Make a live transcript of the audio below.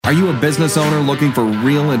Are you a business owner looking for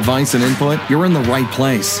real advice and input? You're in the right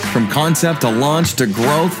place. From concept to launch to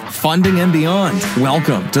growth, funding, and beyond.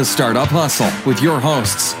 Welcome to Startup Hustle with your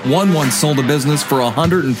hosts. One once sold a business for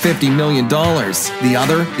 $150 million. The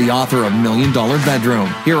other, the author of $1 Million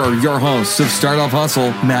Bedroom. Here are your hosts of Startup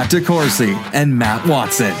Hustle, Matt DeCoursey and Matt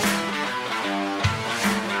Watson.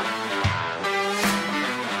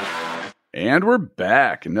 And we're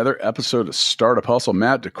back. Another episode of Startup Hustle.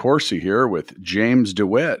 Matt DeCoursey here with James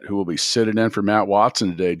DeWitt, who will be sitting in for Matt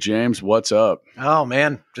Watson today. James, what's up? Oh,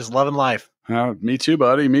 man. Just loving life. Me too,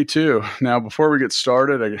 buddy. Me too. Now, before we get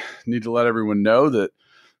started, I need to let everyone know that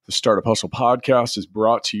the Startup Hustle podcast is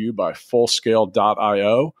brought to you by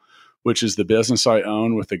Fullscale.io, which is the business I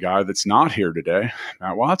own with the guy that's not here today,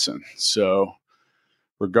 Matt Watson. So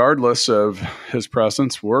regardless of his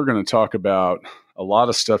presence, we're going to talk about a lot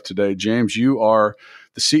of stuff today. James, you are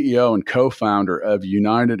the CEO and co-founder of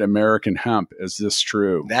United American Hemp. Is this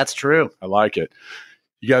true? That's true. I like it.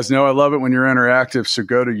 You guys know I love it when you're interactive, so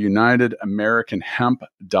go to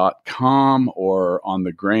unitedamericanhemp.com or on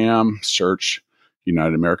the gram, search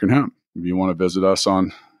United American Hemp. If you want to visit us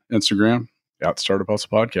on Instagram, at Startup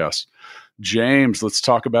Hustle Podcast. James, let's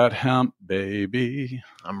talk about hemp, baby.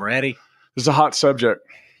 I'm ready. This is a hot subject.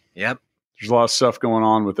 Yep. There's a lot of stuff going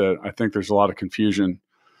on with it. I think there's a lot of confusion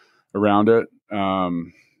around it.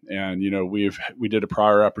 And, you know, we did a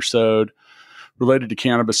prior episode related to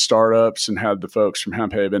cannabis startups and had the folks from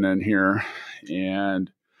Hemp Haven in here. And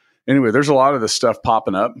anyway, there's a lot of this stuff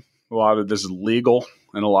popping up. A lot of this is legal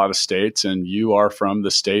in a lot of states. And you are from the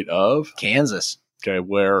state of Kansas. Okay,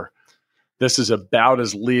 where this is about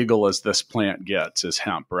as legal as this plant gets is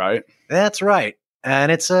hemp, right? That's right.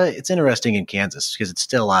 And it's interesting in Kansas because it's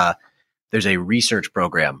still there's a research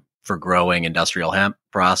program for growing industrial hemp,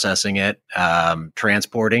 processing it,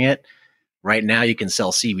 transporting it. Right now, you can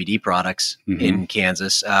sell CBD products in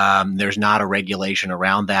Kansas. There's not a regulation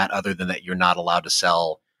around that other than that you're not allowed to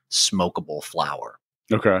sell smokable flower.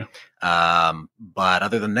 Okay. But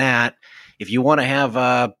other than that, if you want to have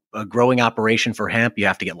a growing operation for hemp, you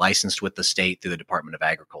have to get licensed with the state through the Department of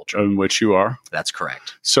Agriculture. In which you are. That's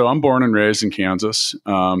correct. So I'm born and raised in Kansas.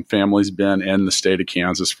 Family's been in the state of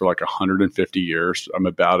Kansas for like 150 years. I'm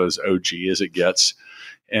about as OG as it gets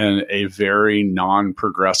in a very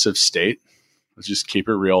non-progressive state. Let's just keep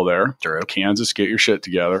it real there. True. Kansas, get your shit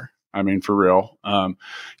together. I mean, for real.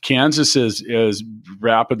 Kansas is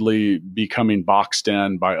rapidly becoming boxed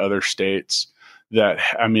in by other states. That,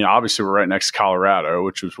 I mean, obviously we're right next to Colorado,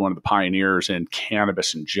 which was one of the pioneers in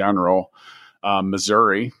cannabis in general.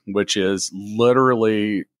 Missouri, which is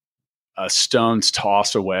literally a stone's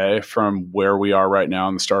toss away from where we are right now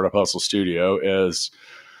in the Startup Hustle studio, is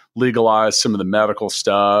legalized some of the medical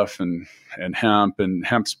stuff and hemp, and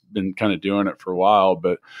hemp's been kind of doing it for a while.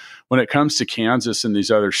 But when it comes to Kansas and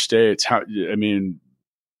these other states,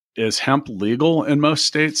 is hemp legal in most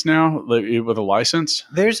states now with a license?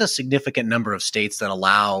 There's a significant number of states that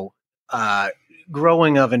allow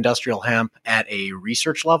growing of industrial hemp at a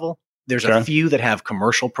research level. There's a few that have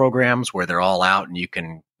commercial programs where they're all out and you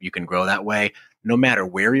can grow that way. No matter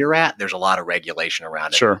where you're at, there's a lot of regulation around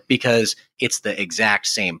it. Sure. Because it's the exact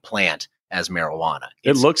same plant as marijuana.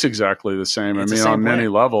 It looks exactly the same. I mean, on many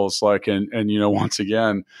levels, like, and you know, once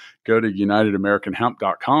again, go to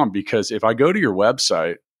unitedamericanhemp.com, because if I go to your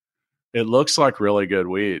website, it looks like really good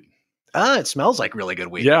weed. It smells like really good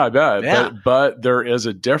weed. Yeah, I bet. Yeah. But there is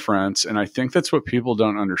a difference, and I think that's what people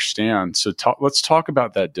don't understand. So let's talk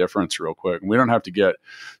about that difference real quick. We don't have to get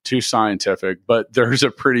too scientific, but there's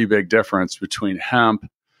a pretty big difference between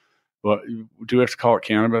hemp. Well, do we have to call it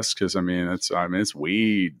cannabis? Because it's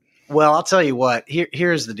weed. Well, I'll tell you what.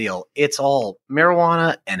 Here's the deal. It's all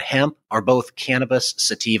marijuana and hemp are both Cannabis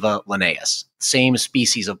sativa linnaeus, same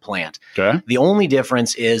species of plant. Okay. The only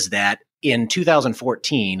difference is that in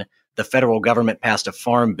 2014, the federal government passed a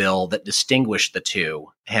farm bill that distinguished the two,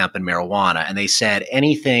 hemp and marijuana. And they said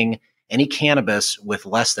any cannabis with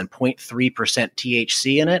less than 0.3%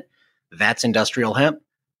 THC in it, that's industrial hemp.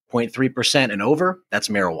 0.3% and over, that's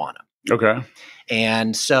marijuana. Okay.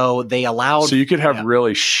 And so they allowed. So you could have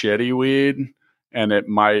really shitty weed and it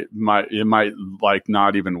might like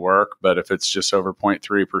not even work. But if it's just over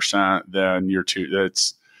 0.3%, then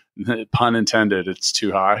it's pun intended, it's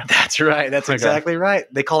too high. That's right. That's exactly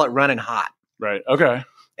right. They call it running hot. Right. Okay.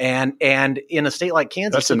 And in a state like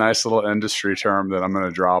Kansas, that's a nice little industry term that I'm going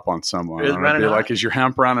to drop on someone. I'm going to be like, is your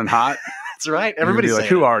hemp running hot? That's right. Everybody's like,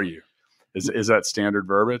 who are you? Is that standard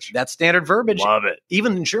verbiage? That's standard verbiage. Love it.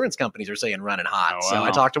 Even insurance companies are saying running hot. Oh, wow. So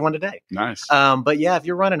I talked to one today. Nice. But yeah, if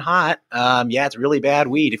you're running hot, it's really bad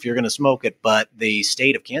weed if you're going to smoke it. But the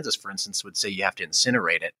state of Kansas, for instance, would say you have to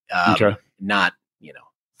incinerate it, not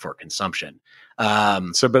for consumption.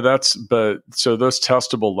 So those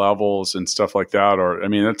testable levels and stuff like that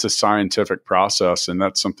that's a scientific process, and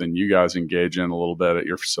that's something you guys engage in a little bit at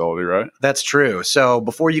your facility, right? That's true. So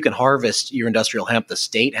before you can harvest your industrial hemp, the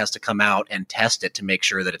state has to come out and test it to make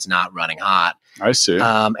sure that it's not running hot. I see.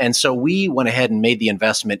 And so we went ahead and made the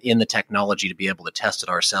investment in the technology to be able to test it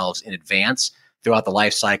ourselves in advance throughout the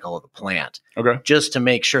life cycle of the plant. Okay. Just to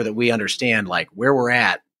make sure that we understand like where we're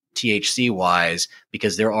at THC wise,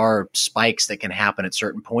 because there are spikes that can happen at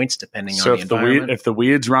certain points depending on the environment. If the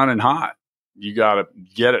weed's running hot, you got to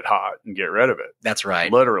get it hot and get rid of it. That's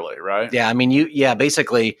right. Literally, right? Yeah. I mean,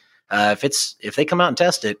 basically, if they come out and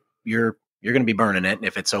test it, you're going to be burning it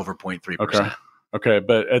if it's over 0.3%. Okay.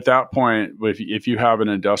 But at that point, if you have an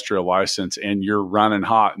industrial license and you're running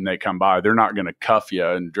hot and they come by, they're not going to cuff you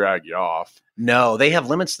and drag you off. No, they have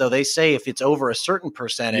limits though. They say if it's over a certain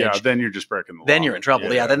percentage, then you're just breaking the law. Then you're in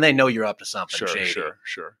trouble. Yeah. Then they know you're up to something shady.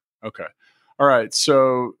 Sure. Okay. All right.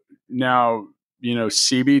 So now,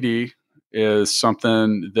 CBD is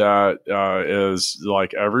something that is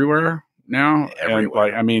like everywhere now.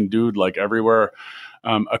 Everywhere. And like everywhere.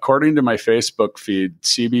 According to my Facebook feed,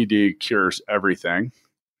 CBD cures everything.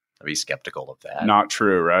 I'd be skeptical of that. Not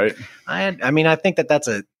true, right? I think that's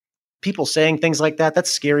people saying things like that. That's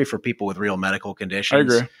scary for people with real medical conditions. I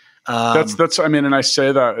agree. And I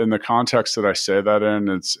say that in the context that I say that in.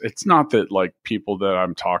 It's not that like people that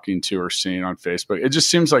I'm talking to or seeing on Facebook. It just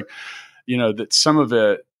seems like, that some of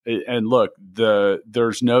it. And look,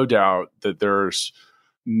 there's no doubt that there's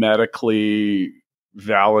medically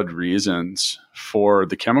valid reasons for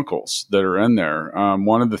the chemicals that are in there.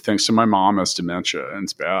 One of the things, so my mom has dementia and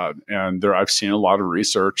it's bad. And I've seen a lot of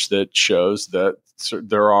research that shows that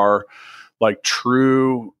there are like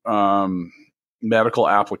true medical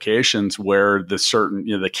applications where the certain,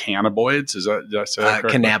 the cannabinoids, did I say that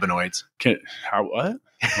correctly? Cannabinoids. What?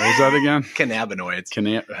 What was that again? Cannabinoids.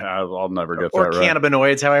 I'll never get or that right. Or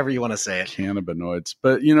cannabinoids, however you want to say it. Cannabinoids.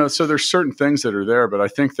 But, so there's certain things that are there, but I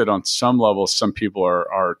think that on some level, some people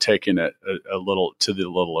are taking it a little to the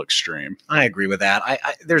little extreme. I agree with that.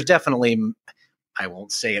 There's definitely, I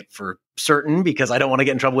won't say it for certain because I don't want to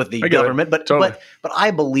get in trouble with the government, but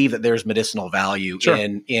I believe that there's medicinal value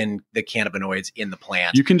in the cannabinoids in the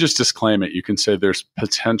plant. You can just disclaim it. You can say there's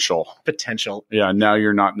potential. Yeah. Now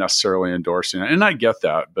you're not necessarily endorsing it. And I get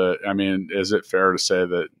that, but is it fair to say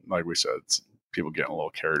that, like we said, it's people getting a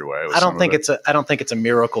little carried away with I don't think it's a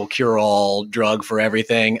miracle cure-all drug for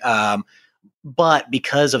everything. But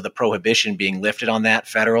because of the prohibition being lifted on that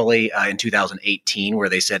federally in 2018, where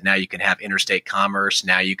they said now you can have interstate commerce,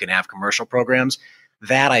 now you can have commercial programs,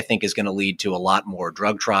 that I think is going to lead to a lot more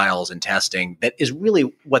drug trials and testing that is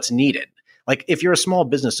really what's needed. Like if you're a small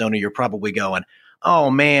business owner, you're probably going,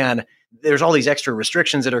 oh man, there's all these extra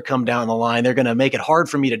restrictions that are come down the line. They're going to make it hard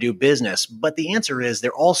for me to do business. But the answer is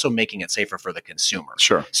they're also making it safer for the consumer.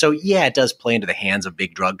 Sure. So yeah, it does play into the hands of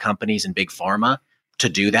big drug companies and big pharma to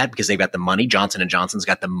do that because they've got the money. Johnson & Johnson's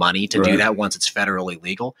got the money to do that once it's federally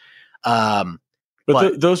legal. But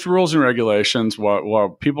those rules and regulations, while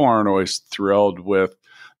people aren't always thrilled with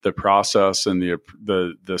the process and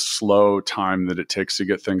the slow time that it takes to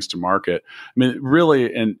get things to market,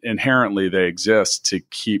 really inherently they exist to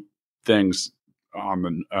keep things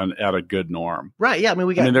at a good norm. Right. Yeah.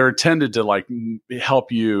 They're intended to like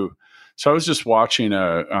help you. So I was just watching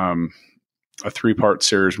a 3-part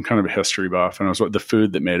series. I'm kind of a history buff, and it was The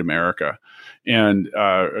Food That Made America. And, in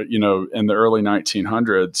the early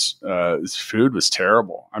 1900s, food was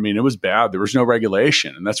terrible. It was bad. There was no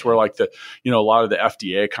regulation. And that's where like a lot of the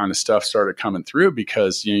FDA kind of stuff started coming through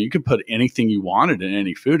because, you could put anything you wanted in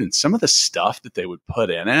any food. And some of the stuff that they would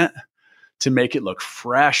put in it to make it look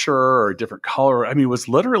fresher or a different color, was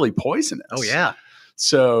literally poisonous. Oh yeah.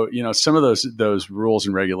 So, some of those rules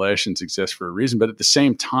and regulations exist for a reason, but at the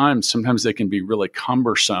same time, sometimes they can be really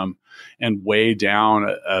cumbersome and weigh down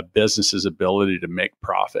a business's ability to make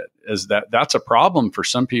profit. That's a problem for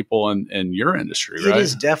some people in your industry, right? It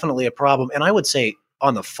is definitely a problem. And I would say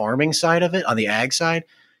on the farming side of it, on the ag side,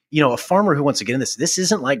 a farmer who wants to get in this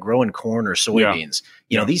isn't like growing corn or soybeans.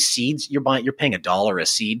 These seeds you're paying $1 a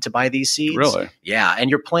seed to buy these seeds. Really? Yeah. And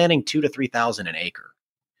you're planting 2,000 to 3,000 an acre.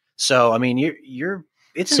 So,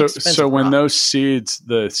 it's an expensive so when crop. those seeds,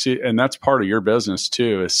 and that's part of your business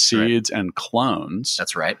too, is seeds and clones.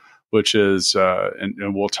 That's right. Which is,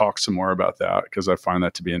 and we'll talk some more about that because I find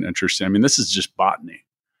that to be an interesting. This is just botany.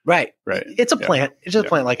 Right. It's a plant. It's just a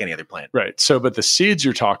plant Yeah. like any other plant. Right. So, but the seeds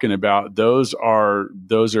you're talking about, those are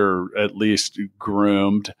at least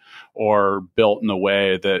groomed or built in a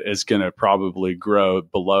way that is going to probably grow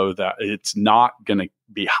below that. It's not going to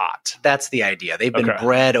be hot. That's the idea. They've been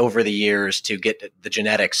bred over the years to get the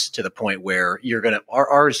genetics to the point where you're going to,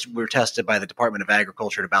 ours were tested by the Department of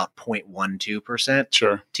Agriculture at about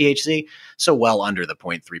 0.12% THC. So well under the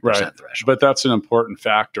 0.3% threshold. But that's an important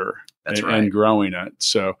factor in growing it.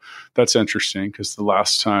 So that's interesting because the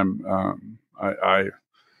last time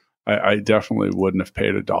I definitely wouldn't have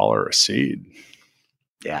paid $1 a seed.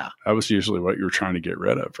 Yeah. That was usually what you were trying to get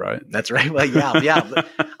rid of, right? That's right. Well, yeah. But,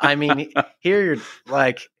 I mean, here you're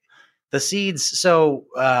like the seeds. So,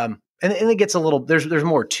 and it gets a little, there's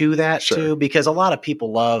more to that too, because a lot of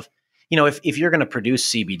people love, if you're going to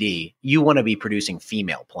produce CBD, you want to be producing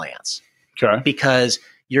female plants. Okay. Because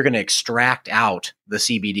you're going to extract out the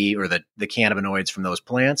CBD or the cannabinoids from those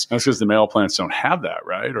plants. That's because the male plants don't have that,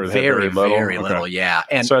 right? Or very little. Yeah.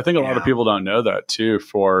 And so I think a lot of people don't know that too.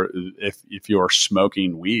 For if you're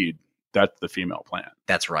smoking weed, that's the female plant.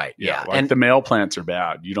 That's right. Yeah. Like the male plants are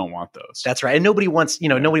bad. You don't want those. That's right. And nobody wants,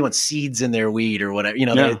 nobody wants seeds in their weed or whatever.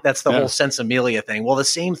 That's the whole Sensimilia thing. Well, the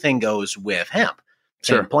same thing goes with hemp.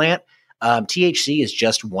 Same plant. THC is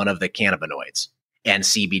just one of the cannabinoids. And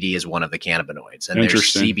CBD is one of the cannabinoids. And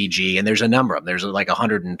there's CBG, and there's a number of them. There's like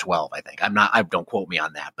 112, I think. Don't quote me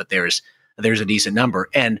on that, but there's a decent number.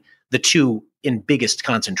 And the two in biggest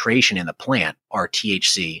concentration in the plant are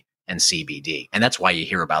THC and CBD. And that's why you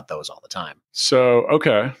hear about those all the time. So,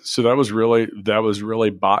 okay. So that was really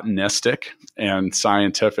botanistic and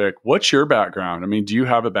scientific. What's your background? I mean, do you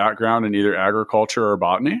have a background in either agriculture or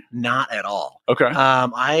botany? Not at all. Okay.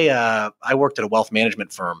 I worked at a wealth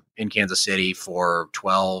management firm in Kansas City for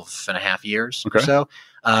 12 and a half years or so.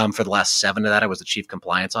 For the last 7 of that, I was the chief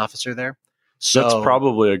compliance officer there. So that's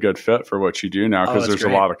probably a good fit for what you do now because there's a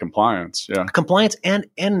lot of compliance. Yeah. Compliance and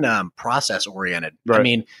process oriented. Right. I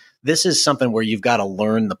mean, this is something where you've got to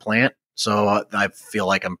learn the plant. So I feel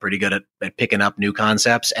like I'm pretty good at picking up new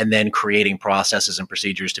concepts and then creating processes and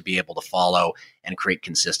procedures to be able to follow and create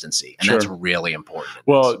consistency. And that's really important.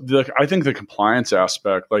 Well, I think the compliance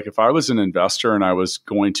aspect, like if I was an investor and I was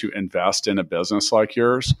going to invest in a business like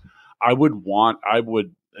yours,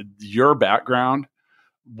 your background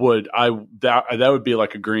that would be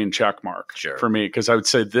like a green check mark for me, because I would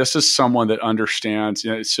say this is someone that understands.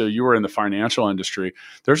 So you were in the financial industry.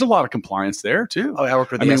 There's a lot of compliance there too. Oh, I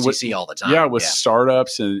work with the SEC all the time. Yeah, with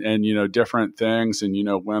startups and different things, and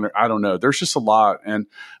when I don't know. There's just a lot, and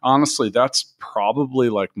honestly, that's probably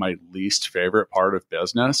like my least favorite part of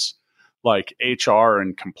business, like HR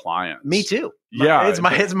and compliance. Me too. Yeah, it's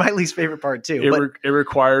my least favorite part too. It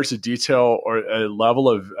requires a detail or a level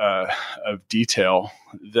of detail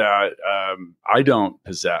that I don't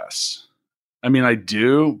possess. I mean, I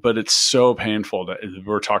do, but it's so painful that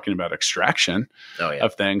we're talking about extraction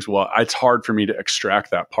of things. Well, it's hard for me to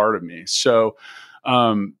extract that part of me. So,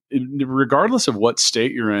 regardless of what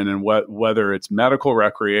state you're in and whether it's medical,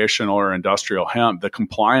 recreational, or industrial hemp, the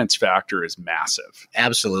compliance factor is massive.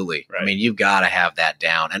 Absolutely. Right? I mean, you've got to have that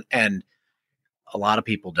down, and a lot of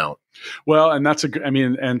people don't. Well, and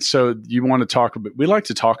and so you want to talk about, we like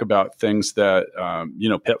to talk about things that,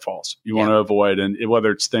 pitfalls you want to avoid. And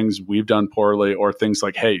whether it's things we've done poorly or things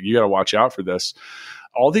like, hey, you got to watch out for this.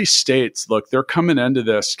 All these states, look, they're coming into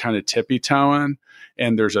this kind of tippy-toeing,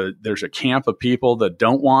 and there's a camp of people that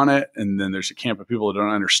don't want it. And then there's a camp of people that don't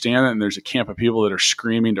understand it. And there's a camp of people that are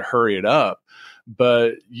screaming to hurry it up.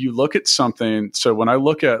 But you look at something. So when I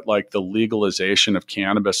look at like the legalization of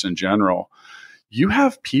cannabis in general, you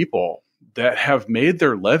have people that have made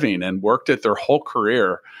their living and worked at their whole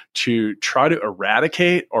career to try to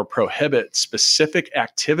eradicate or prohibit specific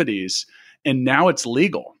activities. And now it's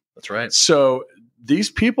legal. That's right. So these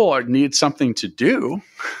people need something to do.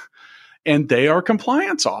 And they are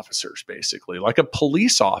compliance officers, basically. Like a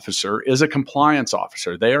police officer is a compliance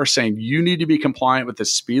officer. They are saying you need to be compliant with the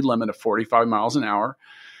speed limit of 45 miles an hour.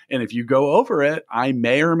 And if you go over it, I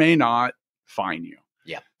may or may not fine you.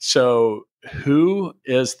 Yeah. So who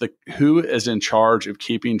is in charge of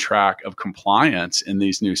keeping track of compliance in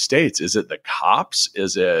these new states? Is it the cops?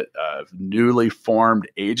 Is it newly formed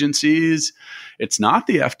agencies? It's not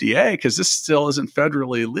the FDA, because this still isn't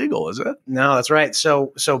federally legal, is it? No, that's right.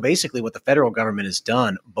 So basically what the federal government has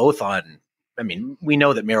done, we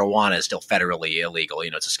know that marijuana is still federally illegal.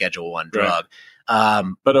 It's a Schedule I drug.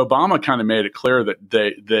 But Obama kind of made it clear that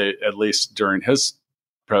they at least during his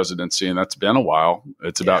presidency, and that's been a while,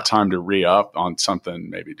 it's about time to re-up on something,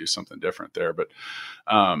 maybe do something different there. But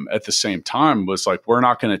at the same time was like, we're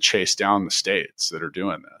not going to chase down the states that are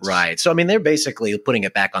doing this. Right. So, they're basically putting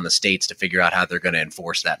it back on the states to figure out how they're going to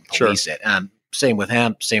enforce that and police it. Same with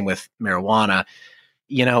hemp, same with marijuana.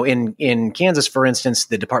 in Kansas, for instance,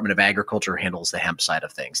 the Department of Agriculture handles the hemp side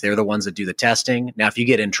of things. They're the ones that do the testing. Now, if you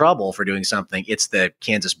get in trouble for doing something, it's the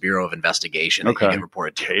Kansas Bureau of Investigation that you get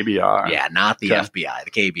reported to. KBI. Yeah, not the FBI,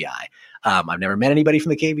 the KBI. I've never met anybody from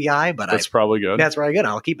the KBI, but that's probably good. That's probably good.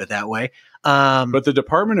 I'll keep it that way. But the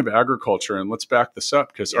Department of Agriculture, and let's back this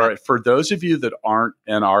up because, all right, for those of you that aren't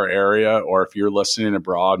in our area, or if you're listening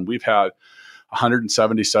abroad, and we've had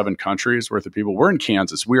 177 countries worth of people. We're in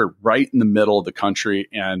Kansas. We are right in the middle of the country.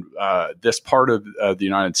 And this part of the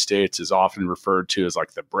United States is often referred to as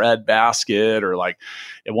like the bread basket, or like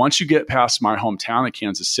once you get past my hometown of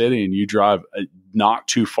Kansas City and you drive not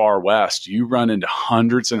too far west, you run into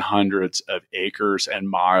hundreds and hundreds of acres and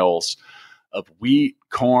miles of wheat,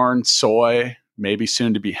 corn, soy, maybe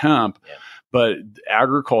soon to be hemp. Yeah. But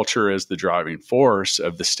agriculture is the driving force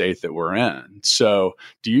of the state that we're in. So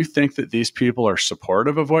do you think that these people are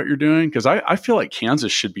supportive of what you're doing? Because I feel like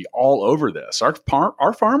Kansas should be all over this. Our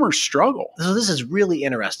farmers struggle. So this is really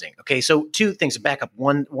interesting. Okay, so two things. Back up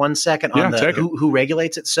one second on who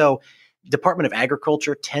regulates it. So Department of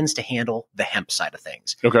Agriculture tends to handle the hemp side of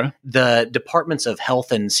things. Okay. The Departments of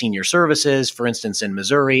Health and Senior Services, for instance, in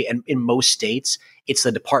Missouri and in most states, it's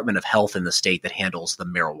the Department of Health in the state that handles the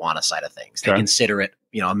marijuana side of things. They consider it,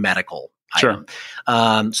 a medical item.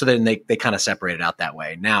 So then they kind of separate it out that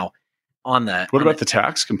way. Now, what about the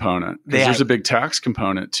tax component? Because there's a big tax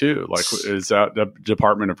component too. Like, is that the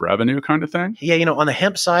Department of Revenue kind of thing? Yeah, on the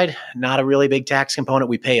hemp side, not a really big tax component.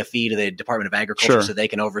 We pay a fee to the Department of Agriculture so they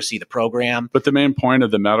can oversee the program. But the main point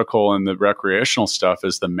of the medical and the recreational stuff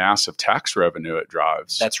is the massive tax revenue it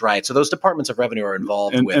drives. That's right. So those departments of revenue are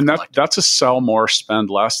involved and that's a sell more,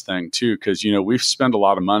 spend less thing too. Because we've spent a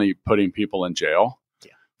lot of money putting people in jail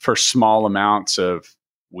for small amounts of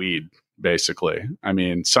weed. Basically, I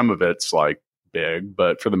mean, some of it's like big,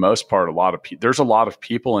 but for the most part, there's a lot of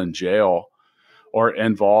people in jail or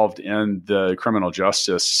involved in the criminal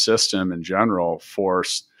justice system in general.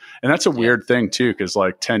 And that's a weird thing too, because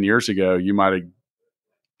like 10 years ago, you might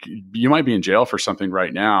be in jail for something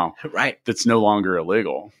right now, right? That's no longer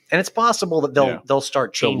illegal. And it's possible that they'll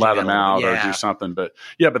start changing. They'll let them out or do something. But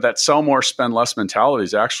but that sell more, spend less mentality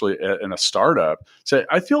is actually in a startup. So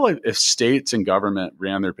I feel like if states and government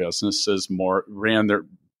ran their businesses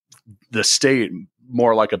the state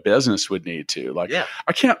more like a business would need to. Like,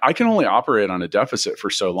 I can only operate on a deficit for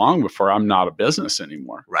so long before I'm not a business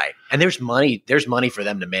anymore. Right. And there's money for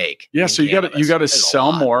them to make. Yeah. So you got to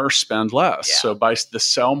sell more, spend less. Yeah. So by the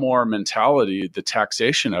sell more mentality, the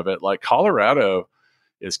taxation of it, like Colorado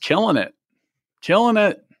is killing it.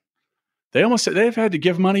 They've had to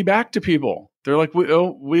give money back to people. They're like,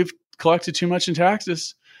 we've collected too much in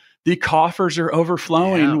taxes. The coffers are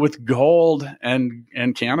overflowing with gold and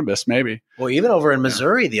cannabis, maybe. Well, even over in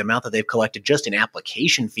Missouri, the amount that they've collected just in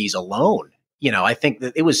application fees alone, I think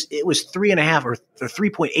that it was $3.5 or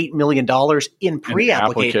 $3.8 million in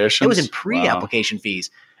pre-application. It was in pre-application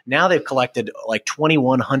fees. Now they've collected like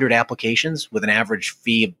 2,100 applications with an average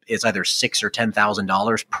fee is either $6,000 or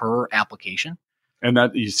 $10,000 per application. And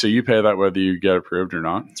so you pay that whether you get approved or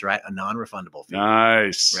not? That's right. A non-refundable fee.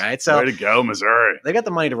 Nice. Right. So way to go, Missouri. They got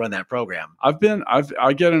the money to run that program. I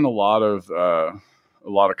get in a lot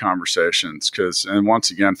of conversations and once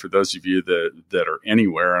again, for those of you that are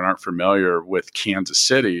anywhere and aren't familiar with Kansas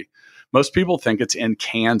City, most people think it's in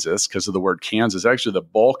Kansas because of the word Kansas. Actually, the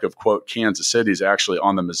bulk of quote Kansas City is actually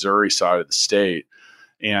on the Missouri side of the state.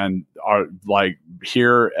 And are like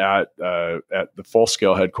here at the Full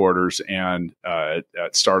Scale headquarters and at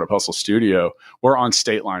Startup Hustle Studio, we're on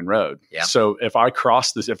State Line Road. Yeah. So if I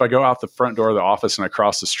go out the front door of the office and I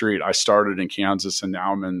cross the street, I started in Kansas and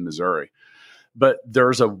now I'm in Missouri. But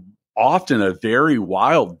there's often a very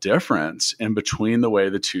wild difference in between the way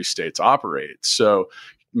the two states operate. So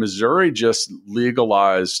Missouri just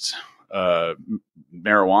legalized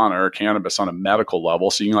marijuana or cannabis on a medical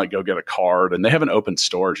level, so you can go get a card, and they haven't opened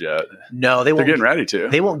stores yet. No, they're getting ready to.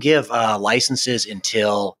 They won't give licenses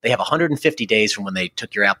until they have 150 days from when they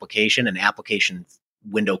took your application, and application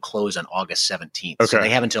window closed on August 17th. Okay. So they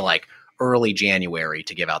have until early January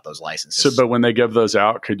to give out those licenses. So, but when they give those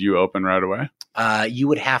out, could you open right away? You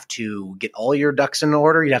would have to get all your ducks in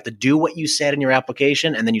order. You'd have to do what you said in your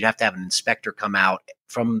application, and then you'd have to have an inspector come out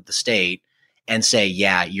from the state and say,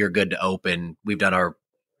 yeah, you're good to open. We've done our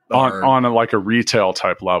on a retail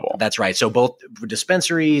type level. That's right. So both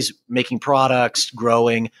dispensaries, making products,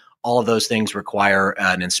 growing, all of those things require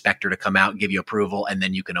an inspector to come out and give you approval, and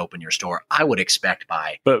then you can open your store. I would expect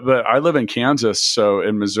by. But I live in Kansas, so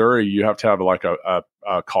in Missouri, you have to have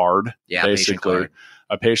a card, basically,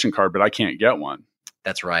 a patient card, but I can't get one.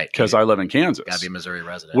 That's right. Because I live in Kansas. Got to be a Missouri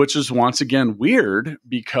resident. Which is once again weird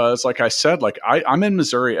because, like I said, like I'm in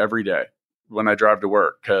Missouri every day when I drive to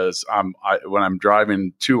work, because when I'm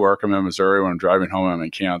driving to work, I'm in Missouri. When I'm driving home, I'm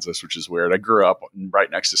in Kansas, which is weird. I grew up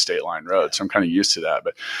right next to State Line Road, so I'm kind of used to that.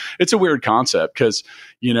 But it's a weird concept because,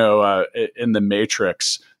 in the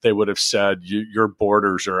Matrix, they would have said your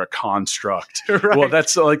borders are a construct. Right. Well,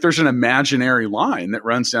 that's like there's an imaginary line that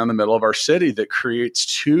runs down the middle of our city that creates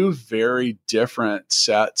two very different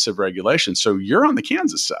sets of regulations. So you're on the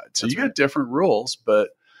Kansas side, so you got different rules, but.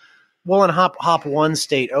 Well, and hop one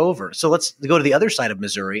state over. So let's go to the other side of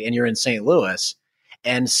Missouri, and you're in St. Louis,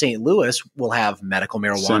 and St. Louis will have medical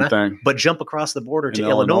marijuana, Same thing. but jump across the border to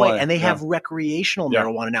Illinois, and they have recreational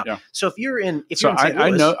marijuana now. Yeah. So if you're in St.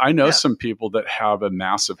 Louis, I know some people that have a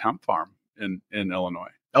massive hemp farm in Illinois.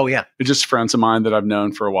 Oh yeah, it's just friends of mine that I've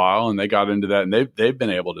known for a while, and they got into that, and they've been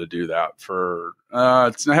able to do that for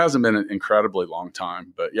it hasn't been an incredibly long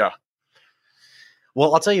time, but yeah.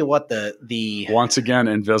 Well, I'll tell you what, the once again,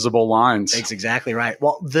 invisible lines. That's exactly right.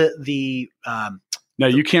 Well, now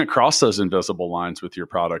you can't cross those invisible lines with your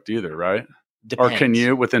product either, right? Depends. Or can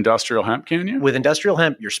you with industrial hemp? Can you? With industrial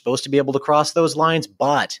hemp, you're supposed to be able to cross those lines,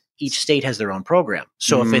 but each state has their own program.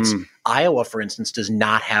 So if it's Iowa, for instance, does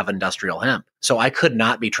not have industrial hemp, so I could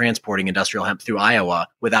not be transporting industrial hemp through Iowa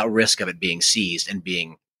without risk of it being seized and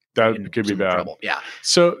being. That could be bad. Trouble. Yeah.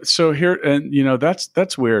 So here, and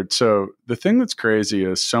that's weird. So the thing that's crazy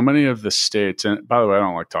is so many of the states, and by the way, I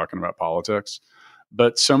don't like talking about politics,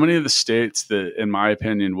 but so many of the states that, in my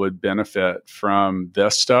opinion, would benefit from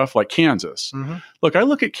this stuff, like Kansas. Mm-hmm. Look, I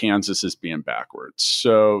look at Kansas as being backwards.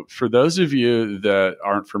 So for those of you that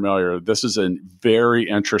aren't familiar, this is a very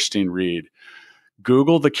interesting read.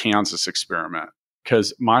 Google the Kansas experiment.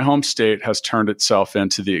 Because my home state has turned itself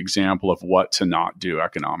into the example of what to not do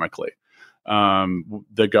economically.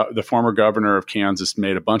 The former governor of Kansas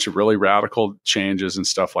made a bunch of really radical changes and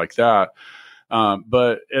stuff like that,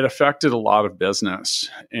 but it affected a lot of business.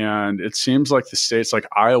 And it seems like the states like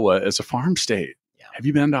Iowa is a farm state. Yeah. Have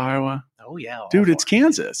you been to Iowa? Oh, yeah. Dude, it's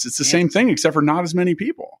Kansas. It's the same thing, except for not as many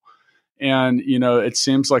people. And, it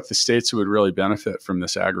seems like the states who would really benefit from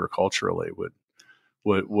this agriculturally would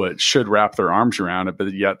should wrap their arms around it,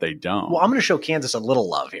 but yet they don't. Well, I'm going to show Kansas a little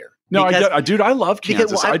love here. No, dude, I love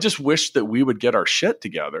Kansas. I just wish that we would get our shit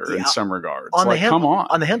together in some regards. Come on.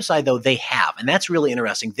 On the hemp side, though, they have, and that's really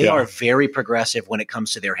interesting. They are very progressive when it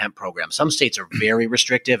comes to their hemp program. Some states are very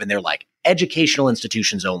restrictive, and they're like, educational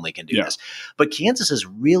institutions only can do this. But Kansas has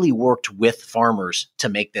really worked with farmers to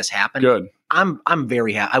make this happen. Good. I'm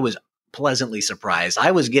very happy. I was pleasantly surprised.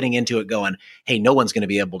 I was getting into it going, hey, no one's going to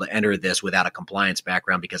be able to enter this without a compliance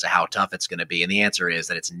background because of how tough it's going to be. And the answer is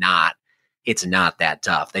that it's not that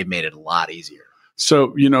tough. They've made it a lot easier.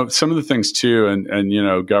 So, some of the things too,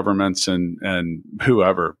 and governments and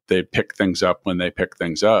whoever, they pick things up when they pick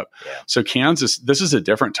things up. Yeah. So Kansas, this is a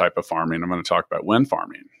different type of farming. I'm going to talk about wind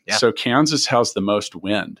farming. Yeah. So Kansas has the most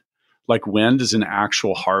wind. Like wind is an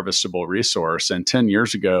actual harvestable resource. And 10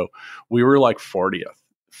 years ago, we were like 40th.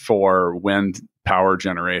 For wind power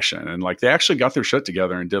generation. And like they actually got their shit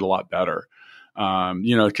together and did a lot better.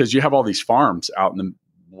 Because you have all these farms out in the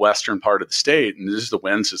western part of the state and this is the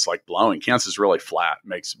winds just like blowing. Kansas is really flat.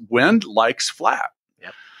 Wind likes flat.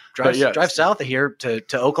 Yep. Drive south of here to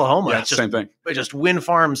Oklahoma. Yeah, it's just, same thing. Just wind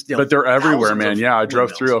farms. But they're everywhere, man. Yeah, I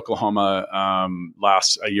drove through Oklahoma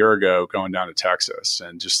a year ago going down to Texas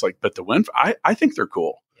and just like, but the wind, I think they're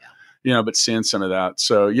cool. But seeing some of that.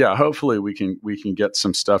 So yeah, hopefully we can get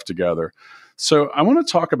some stuff together. So I want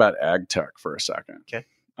to talk about ag tech for a second. Okay.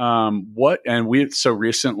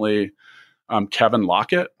 Recently, Kevin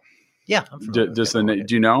Lockett. Yeah. Do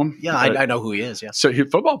you know him? Yeah, I know who he is. Yeah. So he's a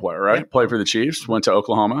football player, right? Yeah. Played for the Chiefs, went to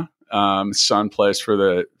Oklahoma. Son plays for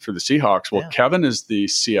the Seahawks. Well, Kevin is the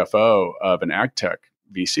CFO of an ag tech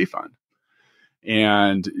VC fund.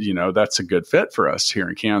 And, that's a good fit for us here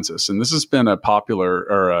in Kansas. And this has been a popular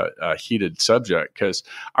or a heated subject because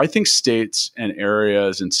I think states and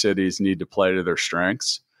areas and cities need to play to their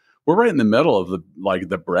strengths. We're right in the middle of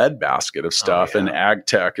the breadbasket of stuff and ag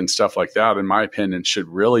tech and stuff like that, in my opinion, should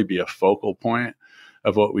really be a focal point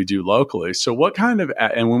of what we do locally. So what kind of,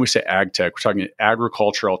 and when we say ag tech, we're talking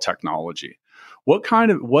agricultural technology. What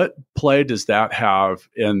play does that have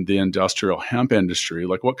in the industrial hemp industry?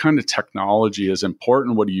 Like what kind of technology is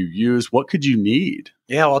important? What do you use? What could you need?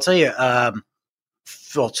 Yeah, well, I'll tell you,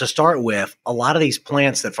 to start with, a lot of these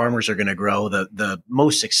plants that farmers are going to grow, the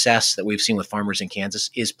most success that we've seen with farmers in Kansas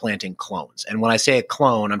is planting clones. And when I say a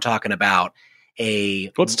clone, I'm talking about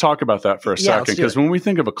Let's talk about that for a second, because when we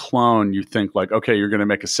think of a clone, you think like, okay, you're going to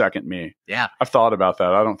make a second me. Yeah. I've thought about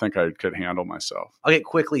that. I don't think I could handle myself. I'll get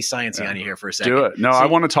quickly sciencey on you here for a second. Do it. No, I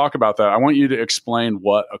want to talk about that. I want you to explain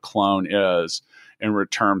what a clone is in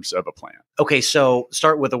terms of a plant. Okay, so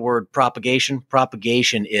start with the word propagation.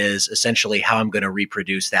 Propagation is essentially how I'm going to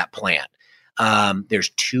reproduce that plant. There's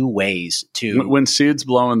two ways to... When seeds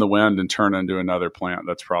blow in the wind and turn into another plant,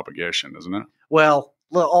 that's propagation, isn't it? Well,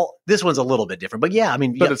 this one's a little bit different, but yeah, I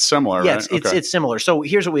mean... But it's similar, yeah, right? It's similar. So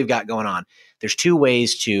here's what we've got going on. There's two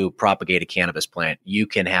ways to propagate a cannabis plant. You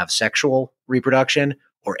can have sexual reproduction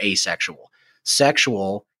or asexual.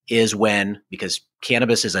 Sexual is when, because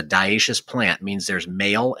cannabis is a dioecious plant, means there's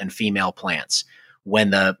male and female plants. When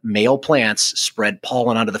the male plants spread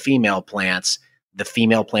pollen onto the female plants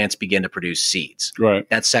begin to produce seeds. Right.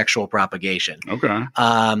 That's sexual propagation. Okay.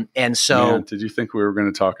 And so... Man, did you think we were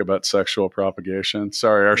going to talk about sexual propagation?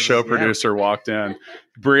 Sorry, our show producer walked in.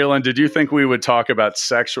 Breland, did you think we would talk about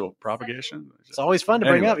sexual propagation? It's always fun to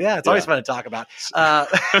bring up. Yeah, it's always fun to talk about.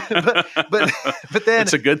 But then...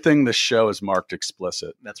 It's a good thing the show is marked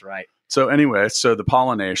explicit. That's right. So anyway, so the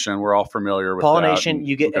pollination, we're all familiar with pollination,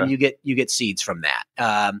 that. And you get seeds from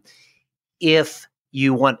that. If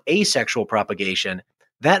you want asexual propagation,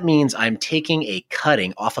 that means I'm taking a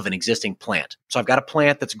cutting off of an existing plant. So I've got a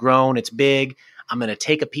plant that's grown, it's big. I'm going to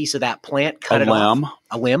take a piece of that plant, cut it off.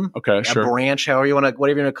 A limb. Okay, sure. A branch, whatever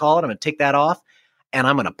you're going to call it. I'm going to take that off and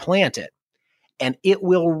I'm going to plant it. And it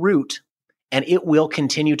will root and it will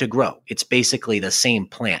continue to grow. It's basically the same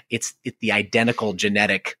plant. It's the identical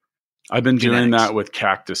genetic. I've been doing that with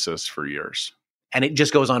cactuses for years. And it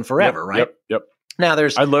just goes on forever, right? Yep. Now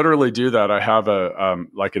I literally do that. I have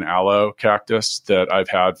like an aloe cactus that I've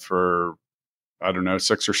had for,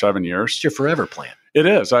 6 or 7 years. It's your forever plant. It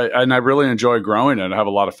is. I really enjoy growing it. I have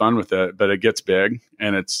a lot of fun with it, but it gets big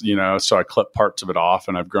and it's, so I clip parts of it off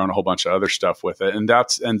and I've grown a whole bunch of other stuff with it.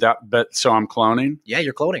 So I'm cloning. Yeah,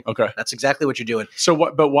 you're cloning. Okay. That's exactly what you're doing.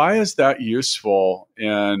 But why is that useful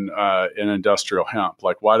in industrial hemp?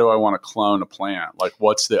 Like, why do I want to clone a plant? Like,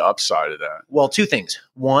 what's the upside of that? Well, two things.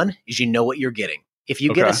 One is you know what you're getting. If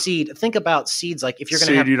you get a seed, think about seeds like if you're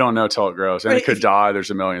going to have... you don't know till it grows. And it could die. There's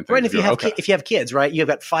a million things. Right, if you have kids, right? You've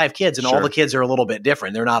got 5 kids and all the kids are a little bit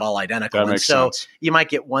different. They're not all identical. That makes sense. You might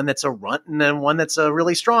get one that's a runt and then one that's a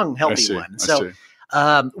really strong, healthy one. So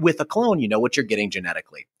with a clone, you know what you're getting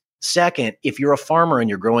genetically. Second, if you're a farmer and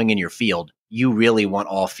you're growing in your field, you really want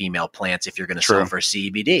all female plants if you're going to sell for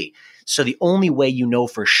CBD. So the only way you know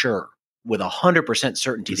for sure with 100%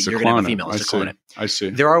 certainty that you're going to have a female is to clone it. I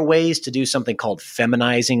see. There are ways to do something called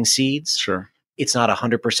feminizing seeds. Sure. It's not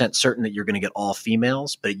 100% certain that you're going to get all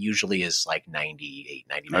females, but it usually is like 98,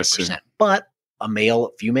 99%. But a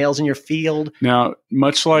few males in your field. Now,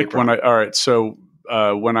 much like when in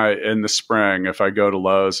the spring, if I go to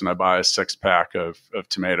Lowe's and I buy a 6-pack of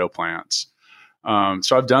tomato plants,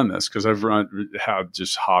 so I've done this because I've had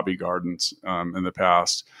just hobby gardens in the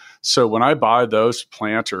past. So when I buy those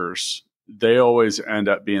planters, they always end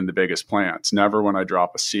up being the biggest plants, never when I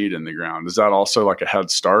drop a seed in the ground. Is that also like a head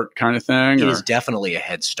start kind of thing? It is definitely a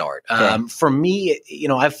head start. Okay. For me,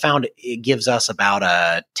 I've found it gives us about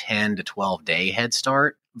a 10 to 12 day head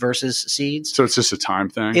start versus seeds. So it's just a time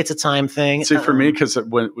thing? It's a time thing. See, for me, because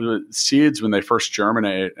when seeds, when they first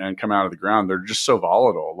germinate and come out of the ground, they're just so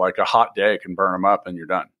volatile. Like a hot day can burn them up and you're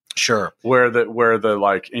done. Sure.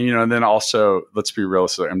 And then also, let's be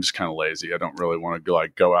realistic. I'm just kind of lazy. I don't really want to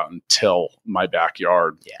go out and till my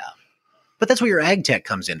backyard. Yeah. But that's where your ag tech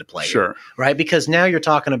comes into play. Sure. Here, right? Because now you're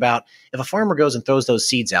talking about if a farmer goes and throws those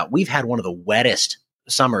seeds out, we've had one of the wettest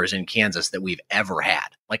summers in Kansas that we've ever had.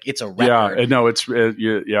 Like it's a record. Yeah. No,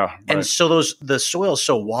 right. And so the soil's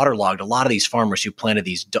so waterlogged. A lot of these farmers who planted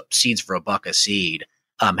these seeds for $1 a seed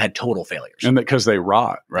had total failures. And because they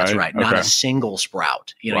rot, right? That's right. Not a single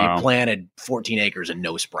sprout. You planted 14 acres and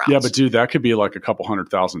no sprouts. Yeah, but dude, that could be like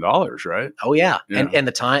 $200,000, right? Oh yeah. And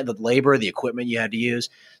the time, the labor, the equipment you had to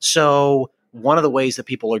use. So one of the ways that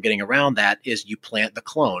people are getting around that is you plant the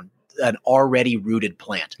clone, an already rooted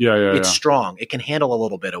plant. It's strong. It can handle a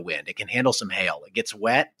little bit of wind. It can handle some hail. It gets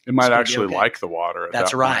wet. It might actually like the water.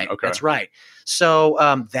 That's right. Okay. That's right.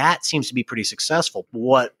 So that seems to be pretty successful.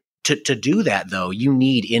 To do that, though, you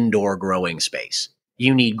need indoor growing space.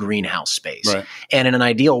 You need greenhouse space. Right. And in an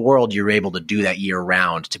ideal world, you're able to do that year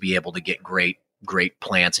round to be able to get great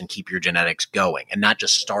plants and keep your genetics going and not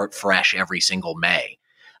just start fresh every single May.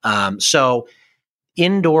 So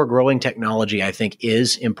indoor growing technology, I think,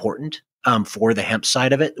 is important for the hemp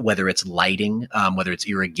side of it, whether it's lighting, whether it's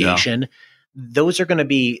irrigation. those are going to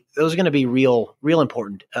be real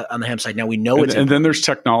important on the hemp side. Now we know and then there's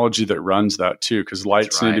technology that runs that too, because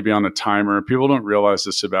lights need to be on a timer. People don't realize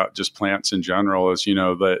this about just plants in general. Is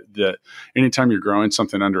that anytime you're growing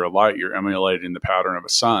something under a light, you're emulating the pattern of a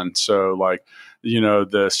sun. So like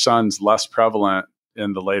the sun's less prevalent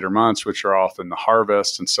in the later months, which are often the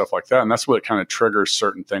harvest and stuff like that, and that's what kind of triggers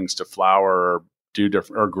certain things to flower or do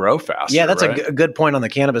different or grow faster. Yeah, that's a good point on the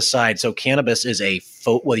cannabis side. So cannabis is you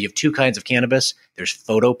have two kinds of cannabis. There's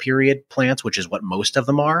photoperiod plants, which is what most of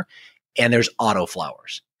them are, and there's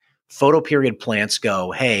autoflowers. Photoperiod plants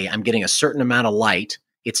go, hey, I'm getting a certain amount of light.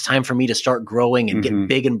 It's time for me to start growing and get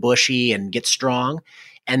big and bushy and get strong.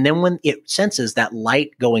 And then when it senses that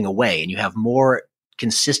light going away and you have more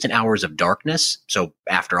consistent hours of darkness, so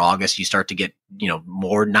after August, you start to get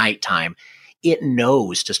more nighttime, it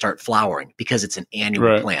knows to start flowering because it's an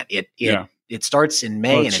annual plant. It starts in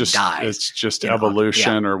May and it dies. It's just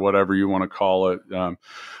evolution or whatever you want to call it.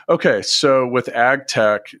 Okay, so with ag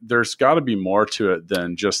tech, there's got to be more to it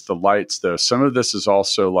than just the lights, though. Some of this is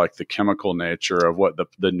also like the chemical nature of what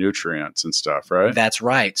the nutrients and stuff, right? That's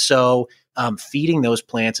right. So feeding those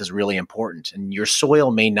plants is really important. And your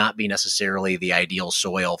soil may not be necessarily the ideal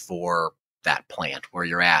soil for that plant where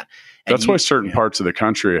you're at. That's why certain parts of the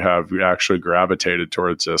country have actually gravitated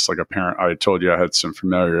towards this. Like I told you I had some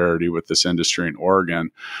familiarity with this industry in Oregon,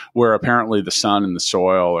 where apparently the sun and the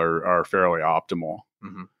soil are fairly optimal.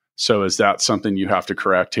 Mm-hmm. So is that something you have to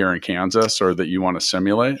correct here in Kansas or that you want to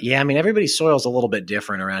simulate? Yeah, I mean, everybody's soil is a little bit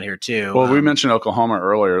different around here too. Well, we mentioned Oklahoma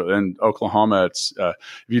earlier. In Oklahoma, it's if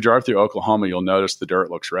you drive through Oklahoma, you'll notice the dirt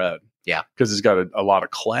looks red. Yeah, because it's got a lot of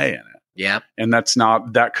clay in it. Yeah. And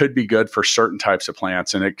that could be good for certain types of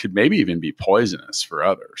plants, and it could maybe even be poisonous for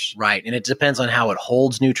others. Right. And it depends on how it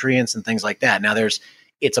holds nutrients and things like that. Now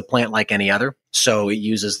it's a plant like any other, so it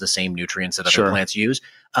uses the same nutrients that other plants use.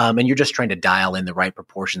 And you're just trying to dial in the right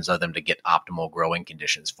proportions of them to get optimal growing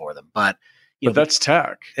conditions for them. But that's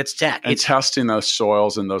tech. It's tech. It's testing those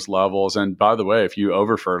soils and those levels. And by the way, if you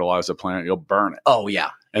over fertilize a plant, you'll burn it. Oh yeah.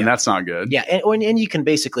 And that's not good. Yeah. And you can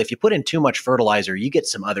basically, if you put in too much fertilizer, you get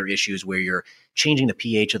some other issues where you're changing the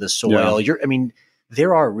pH of the soil. Yeah.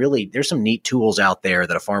 There's some neat tools out there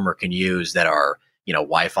that a farmer can use that are,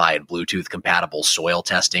 Wi-Fi and Bluetooth compatible soil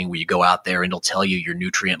testing, where you go out there and it'll tell you your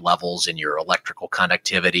nutrient levels and your electrical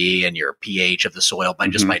conductivity and your pH of the soil by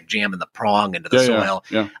jamming the prong into the soil.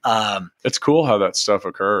 Yeah. It's cool how that stuff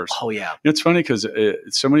occurs. Oh yeah. It's funny because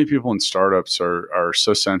so many people in startups are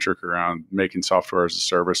so centric around making software as a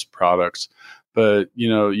service products, but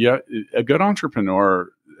a good entrepreneur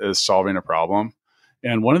is solving a problem.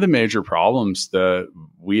 And one of the major problems that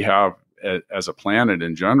we have as a planet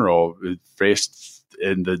in general faced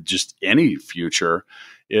in just any future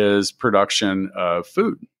is production of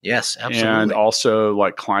food. Yes, absolutely. And also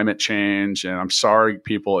like climate change. And I'm sorry,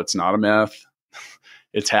 people, it's not a myth.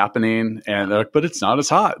 It's happening. And but it's not as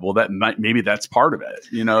hot. Well, maybe that's part of it,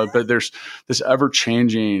 but there's this ever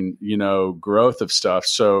changing, growth of stuff.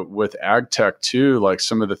 So with ag tech too, like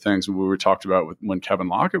some of the things we were talked about when Kevin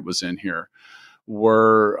Lockett was in here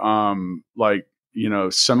were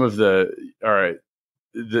some of the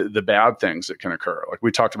bad things that can occur. Like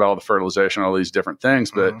we talked about all the fertilization, all these different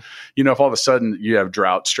things, but if all of a sudden you have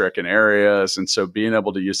drought stricken areas, and so being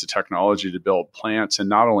able to use the technology to build plants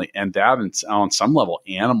and on some level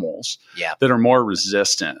animals that are more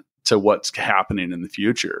resistant to what's happening in the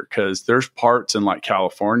future. Because there's parts in like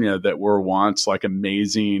California that were once like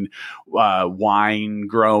amazing wine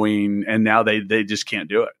growing, and now they just can't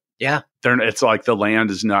do it. Yeah. It's like the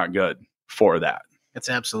land is not good for that. That's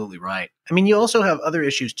absolutely right. I mean, you also have other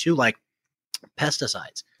issues too, like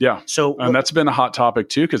pesticides. Yeah. And that's been a hot topic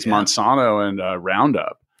too, because Monsanto and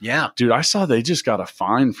Roundup. Yeah. Dude, I saw they just got a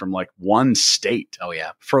fine from like one state. Oh,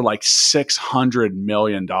 yeah. For like $600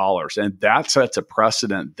 million. And that sets a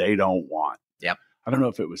precedent they don't want. Yep. I don't know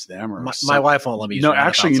if it was them or my wife won't let me use No,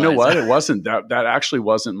 actually, you know what? It wasn't. That actually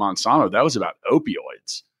wasn't Monsanto. That was about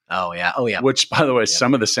opioids. Oh, yeah. Oh, yeah. Which, by the way,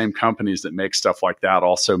 some of the same companies that make stuff like that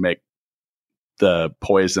also make the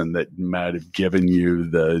poison that might have given you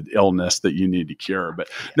the illness that you need to cure. But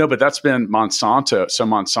but that's been Monsanto. So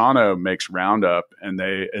Monsanto makes Roundup, and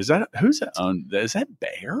who's that owned? Is that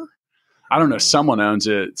Bayer? I don't know. Someone owns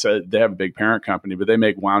it. So they have a big parent company, but they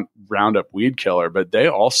make Roundup weed killer, but they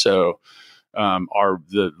also are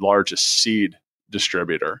the largest seed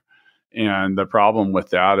distributor. And the problem with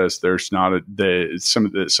that is there's not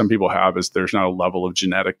some people have is there's not a level of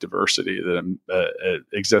genetic diversity that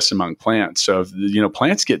exists among plants. So if,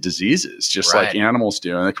 plants get diseases just like animals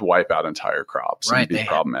do, and they can wipe out entire crops and be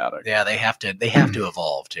problematic. They have to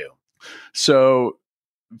evolve too. So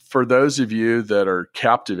for those of you that are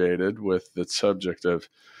captivated with the subject of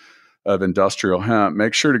industrial hemp,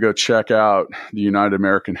 make sure to go check out the United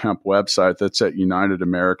American Hemp website. That's at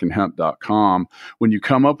unitedamericanhemp.com. When you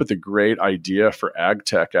come up with a great idea for ag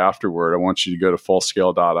tech afterward, I want you to go to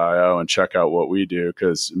fullscale.io and check out what we do,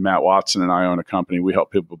 because Matt Watson and I own a company. We help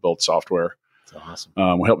people build software. That's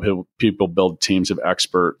awesome. We help people build teams of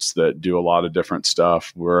experts that do a lot of different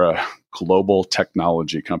stuff. We're a global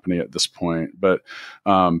technology company at this point. But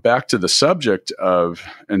back to the subject of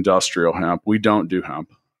industrial hemp, we don't do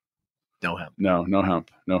hemp. No hemp. No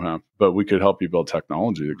hemp. But we could help you build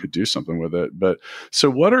technology that could do something with it. But so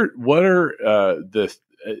what are the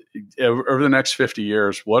over the next 50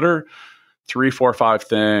 years, what are 3, 4, 5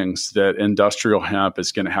 things that industrial hemp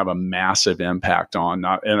is going to have a massive impact on,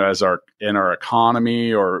 not in our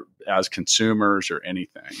economy or as consumers or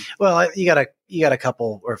anything? Well, you got a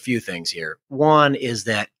couple or a few things here. One is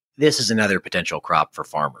that this is another potential crop for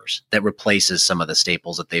farmers that replaces some of the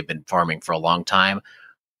staples that they've been farming for a long time,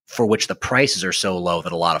 for which the prices are so low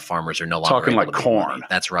that a lot of farmers are no longer talking able like to corn. money.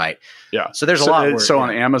 That's right. Yeah. So there's a lot.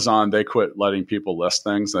 On Amazon, they quit letting people list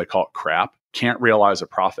things. They call it crap. Can't realize a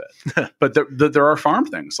profit. But there are farm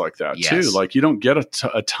things like that too. Like you don't get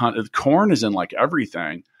a ton of corn is in like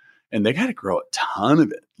everything, and they got to grow a ton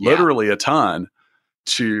of it, literally a ton.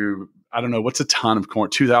 To I don't know what's a ton of corn,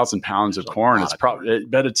 2,000 pounds of corn. It's probably,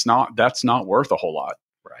 but it's not. That's not worth a whole lot.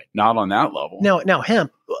 Right. Not on that level. Now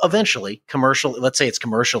hemp, eventually let's say it's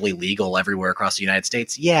commercially legal everywhere across the United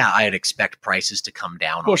States. Yeah, I'd expect prices to come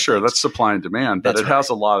down. Well, sure. That's supply and demand, but it has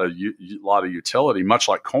a lot of utility, much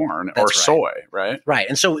like corn or soy, right? Right.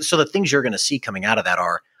 And so the things you're going to see coming out of that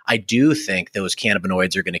are, I do think those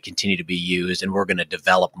cannabinoids are going to continue to be used, and we're going to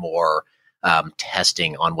develop more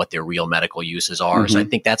testing on what their real medical uses are. Mm-hmm. So I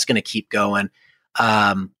think that's going to keep going.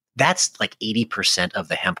 That's like 80% of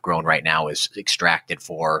the hemp grown right now is extracted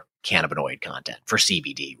for cannabinoid content, for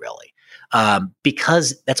CBD, really.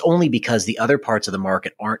 Because the other parts of the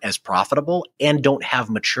market aren't as profitable and don't have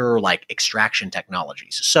mature like extraction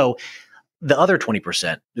technologies. So the other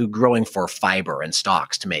 20% growing for fiber and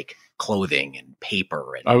stalks to make clothing and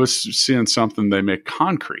paper. And I was seeing something, they make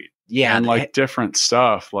concrete. Yeah. And like different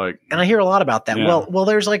stuff. And I hear a lot about that. Yeah. Well,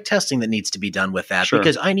 there's like testing that needs to be done with that,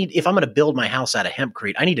 because if I'm going to build my house out of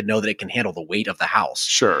hempcrete, I need to know that it can handle the weight of the house.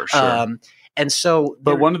 Sure. And so,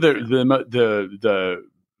 but one of the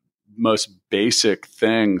most basic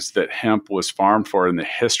things that hemp was farmed for in the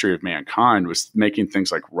history of mankind was making things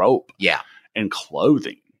like rope. Yeah. And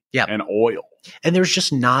clothing. Yeah. And oil. And there's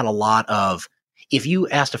just not a lot of, if you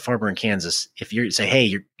asked a farmer in Kansas, if you say, hey,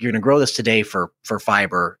 you're going to grow this today for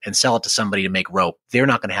fiber and sell it to somebody to make rope, they're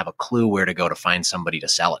not going to have a clue where to go to find somebody to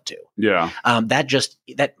sell it to. Yeah.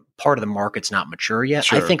 That part of the market's not mature yet.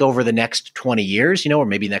 Sure. I think over the next 20 years, or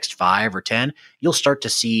maybe next 5 or 10, you'll start to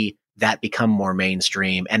see that become more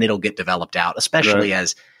mainstream, and it'll get developed out, especially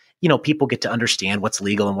as, people get to understand what's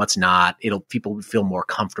legal and what's not. People feel more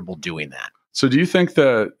comfortable doing that. So do you think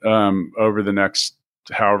that over the next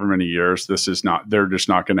however many years, they're just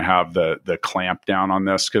not going to have the clamp down on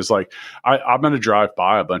this? Because I'm going to drive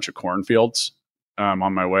by a bunch of cornfields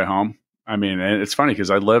on my way home. I mean, and it's funny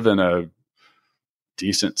because I live in a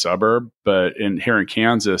decent suburb, but here in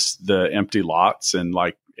Kansas, the empty lots and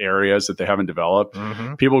like areas that they haven't developed,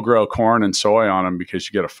 people grow corn and soy on them because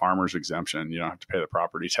you get a farmer's exemption. You don't have to pay the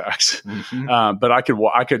property tax. But I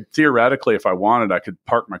could theoretically, if I wanted, I could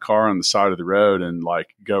park my car on the side of the road and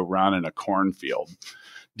like go run in a cornfield.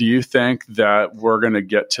 Do you think that we're going to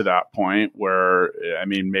get to that point where, I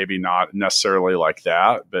mean, maybe not necessarily like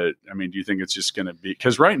that, but I mean, do you think it's just going to be,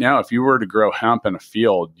 because right now, if you were to grow hemp in a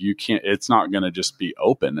field, it's not going to just be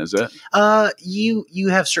open, is it? You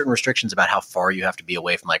have certain restrictions about how far you have to be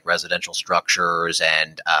away from like residential structures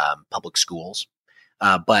and public schools.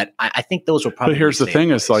 But I think those will probably. But here's the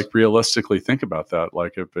thing: is like realistically think about that.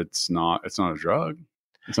 Like if it's not a drug.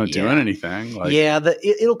 It's not doing anything.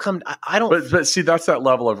 It'll come. I don't. But see, that's that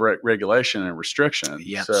level of regulation and restriction.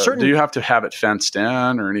 Yeah. So do you have to have it fenced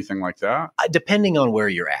in or anything like that? Depending on where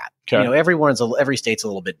you're at. Okay. Every state's a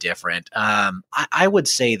little bit different. I would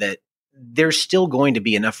say that there's still going to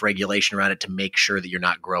be enough regulation around it to make sure that you're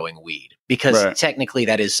not growing weed, because technically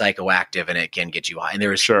that is psychoactive and it can get you high. And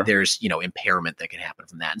there's impairment that can happen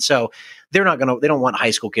from that. And so they don't want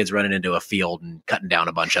high school kids running into a field and cutting down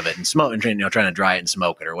a bunch of it and smoke and trying to dry it and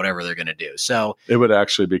smoke it or whatever they're going to do. So it would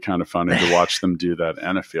actually be kind of funny to watch them do that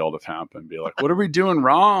in a field of hemp and be like, what are we doing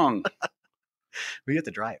wrong? We have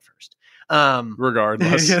to dry it first.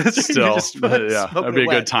 Regardless, still, that'd be a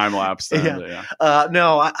good time lapse. Then,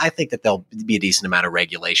 No, I think that there'll be a decent amount of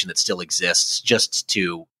regulation that still exists just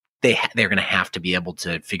to they're going to have to be able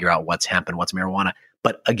to figure out what's hemp and what's marijuana.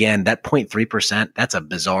 But again, that 0.3%, that's a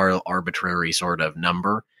bizarre, arbitrary sort of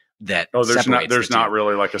number that there's not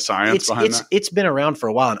really like a science behind that. It's been around for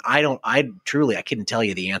a while, and I couldn't tell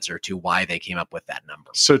you the answer to why they came up with that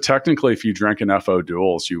number. So technically, if you drink enough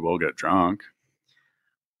O'Doul's, you will get drunk.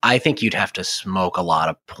 I think you'd have to smoke a lot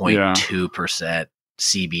of 0.2%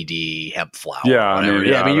 CBD hemp flower. Yeah, whatever.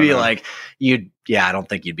 You'd be like, I don't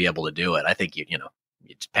think you'd be able to do it. I think you'd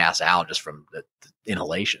pass out just from the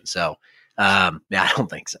inhalation. So, I don't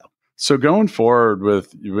think so. So going forward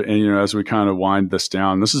with, as we kind of wind this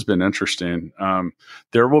down, this has been interesting.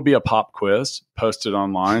 There will be a pop quiz posted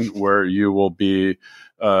online where you will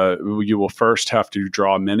first have to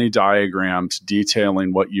draw many diagrams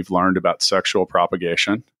detailing what you've learned about sexual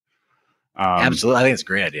propagation. Absolutely. I think it's a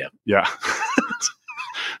great idea. Yeah.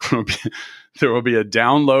 There will be a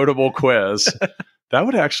downloadable quiz. That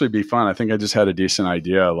would actually be fun. I think I just had a decent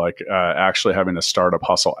idea, like actually having a Startup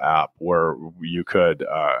Hustle app where you could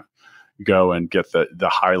go and get the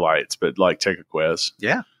highlights, but like take a quiz.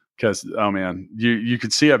 Yeah. Because, oh man, you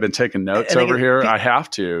can see I've been taking notes over here. I have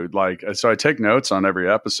to so I take notes on every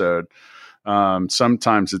episode.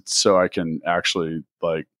 Sometimes it's so I can actually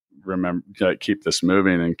remember, keep this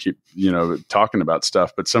moving and keep, talking about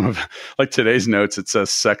stuff. But some of like today's notes, it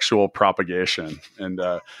says sexual propagation. And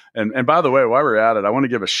by the way, while we're at it, I want to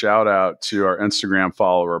give a shout out to our Instagram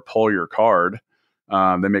follower, Pull Your Card.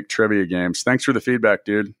 They make trivia games. Thanks for the feedback,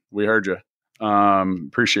 dude. We heard you.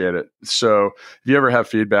 Appreciate it. So if you ever have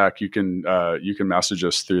feedback, you can message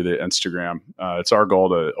us through the Instagram. It's our goal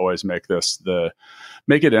to always make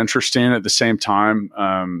make it interesting. At the same time,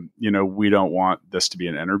 we don't want this to be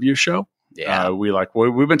an interview show. Yeah.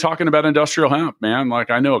 We've been talking about industrial hemp, man. Like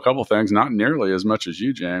I know a couple things, not nearly as much as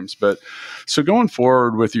you, James, but so going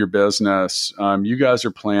forward with your business, you guys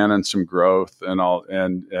are planning some growth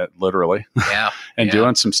and literally, and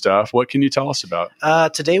doing some stuff. What can you tell us about?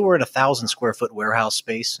 Today we're at 1,000 square foot warehouse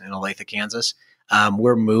space in Olathe, Kansas.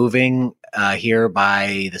 We're moving here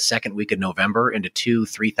by the second week of November into 2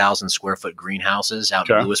 3,000 square foot greenhouses out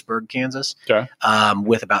in Lewisburg, Kansas,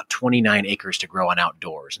 with about 29 acres to grow on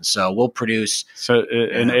outdoors. And so we'll produce. So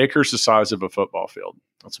an acre's the size of a football field.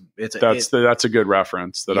 That's a good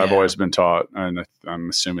reference that I've always been taught, and I'm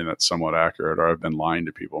assuming that's somewhat accurate, or I've been lying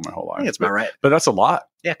to people my whole life. I think it's about right. But that's a lot.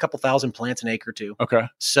 Yeah, a couple thousand plants an acre too. Okay.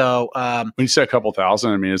 So when you say a couple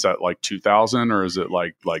thousand, I mean, is that like 2,000 or is it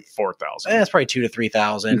like 4,000? That's probably 2,000 to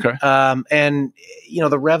 3,000. Okay. And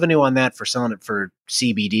the revenue on that for selling it for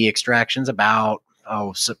CBD extractions about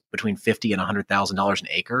between $50,000 and $100,000 an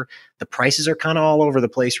acre. The prices are kind of all over the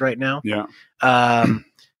place right now. Yeah.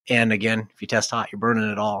 And again, if you test hot, you're burning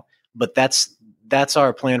it all. But that's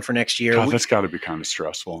our plan for next year. God, that's got to be kind of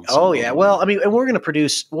stressful. Oh yeah. Well, I mean, and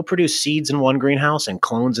we'll produce seeds in one greenhouse and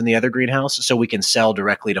clones in the other greenhouse, so we can sell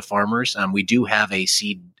directly to farmers. We do have a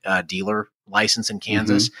seed dealer license in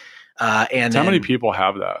Kansas. And how many people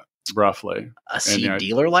have that roughly? A seed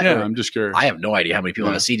dealer license? Yeah, I'm just curious. I have no idea how many people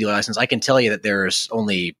have a seed dealer license. I can tell you that there's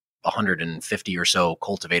only 150 or so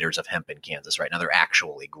cultivators of hemp in Kansas right now. They're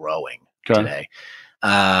actually growing today.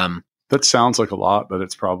 That sounds like a lot, but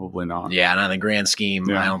it's probably not. Yeah, and on the grand scheme,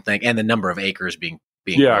 I don't think, and the number of acres being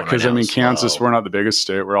because I mean, Kansas, we're not the biggest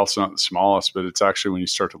state, we're also not the smallest, but it's actually when you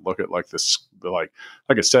start to look at like this, like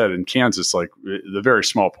I said, in Kansas, like the very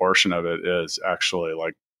small portion of it is actually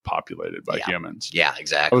like populated by humans. Yeah,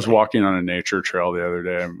 exactly. I was walking on a nature trail the other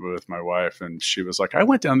day with my wife, and she was like, I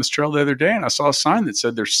went down this trail the other day and I saw a sign that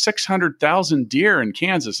said there's 600,000 deer in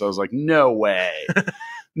Kansas. I was like, no way.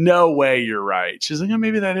 No way you're right. She's like,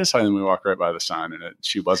 maybe that is something. And we walk right by the sign, and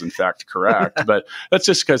she was in fact correct. But that's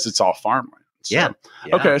just because it's all farmland. So, yeah.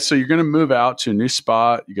 Okay, so you're going to move out to a new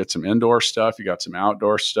spot. You got some indoor stuff. You got some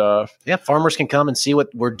outdoor stuff. Yeah, farmers can come and see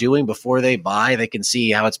what we're doing before they buy. They can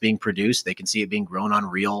see how it's being produced. They can see it being grown on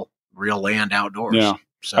real land outdoors. Yeah.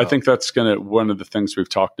 So I think that's one of the things we've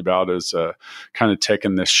talked about is kind of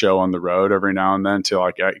taking this show on the road every now and then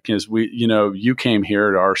to because you came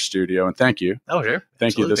here to our studio, and thank you. Oh, sure.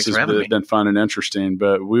 Thank you. This has been fun and interesting,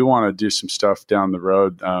 but we want to do some stuff down the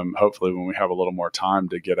road. Hopefully when we have a little more time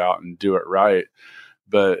to get out and do it right,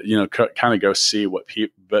 but kind of go see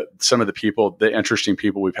but some of the interesting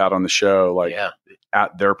people we've had on the show,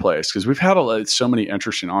 at their place. Cause we've had so many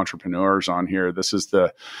interesting entrepreneurs on here. This is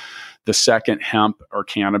the second hemp or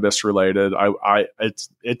cannabis related.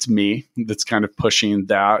 It's me that's kind of pushing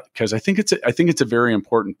that because I think it's a very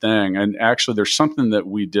important thing. And actually there's something that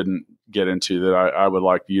we didn't get into that I would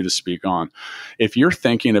like you to speak on. If you're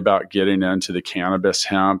thinking about getting into the cannabis,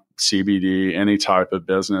 hemp, CBD, any type of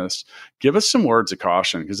business, give us some words of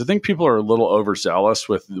caution, because I think people are a little overzealous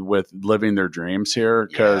with living their dreams here,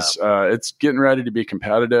 because it's getting ready to be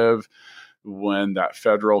competitive when that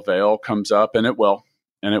federal veil comes up, and it will.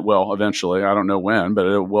 And it will eventually. I don't know when, but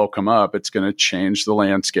it will come up. It's going to change the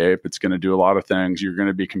landscape. It's going to do a lot of things. You're going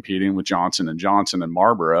to be competing with Johnson & Johnson and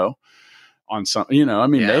Marlboro on some,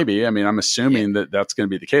 maybe. I mean, I'm assuming that that's going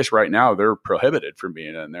to be the case. Right now, they're prohibited from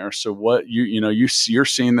being in there. So what you're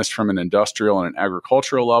seeing this from an industrial and an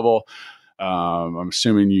agricultural level. I'm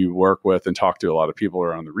assuming you work with and talk to a lot of people who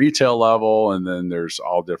are on the retail level, and then there's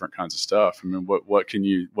all different kinds of stuff. I mean, what can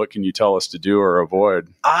you tell us to do or avoid?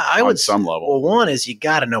 I would some level. Well, one is you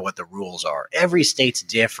got to know what the rules are. Every state's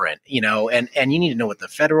different, and you need to know what the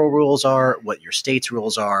federal rules are, what your state's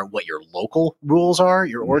rules are, what your local rules are,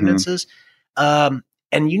 your ordinances. And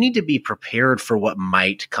you need to be prepared for what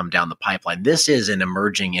might come down the pipeline. This is an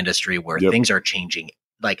emerging industry where things are changing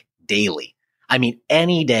like daily. I mean,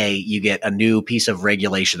 any day you get a new piece of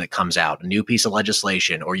regulation that comes out, a new piece of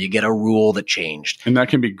legislation, or you get a rule that changed. And that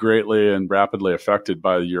can be greatly and rapidly affected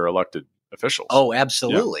by your elected officials. Oh,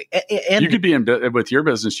 absolutely. Yeah. And you could be with your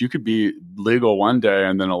business, you could be legal one day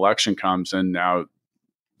and then election comes and now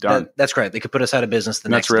done. That's correct. They could put us out of business the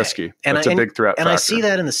next day. That's risky. That's a big threat and factor. I see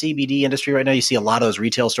that in the CBD industry right now. You see a lot of those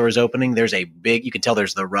retail stores opening. There's you can tell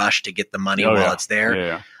there's the rush to get the money while it's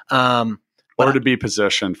there. Yeah. Or to be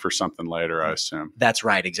positioned for something later, I assume. That's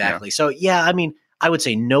right. Exactly. Yeah. So, I mean, I would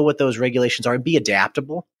say know what those regulations are and be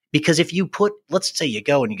adaptable. Because if you let's say you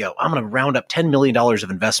go, I'm going to round up $10 million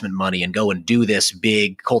of investment money and go and do this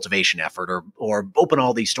big cultivation effort or open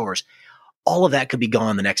all these stores. All of that could be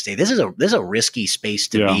gone the next day. This is a risky space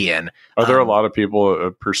to be in. Are there a lot of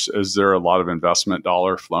people? Is there a lot of investment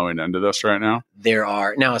dollar flowing into this right now? There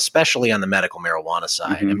are now, especially on the medical marijuana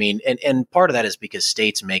side. Mm-hmm. I mean, and part of that is because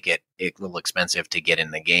states make it a little expensive to get in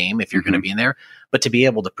the game if you're going to be in there. But to be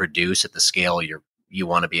able to produce at the scale you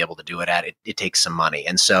want to be able to do it at, it takes some money.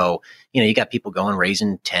 And so, you got people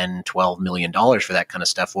raising $10, $12 million for that kind of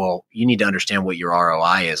stuff. Well, you need to understand what your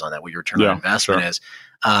ROI is on that, what your return on investment is.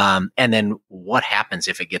 And then what happens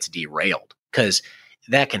if it gets derailed? Because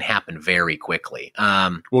that can happen very quickly.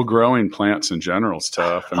 Well, growing plants in general is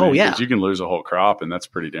tough. Because you can lose a whole crop, and that's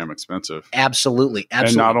pretty damn expensive. Absolutely.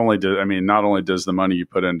 And not only does the money you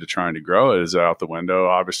put into trying to grow it is out the window.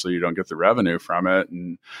 Obviously, you don't get the revenue from it,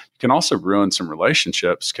 and you can also ruin some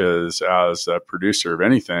relationships because as a producer of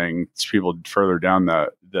anything, it's people further down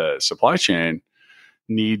the supply chain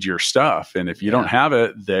need your stuff, and if you don't have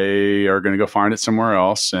it, they are going to go find it somewhere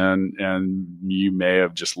else, and you may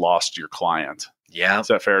have just lost your client. Yeah. Is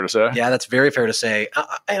that fair to say? Yeah, that's very fair to say.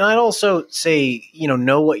 And I'd also say,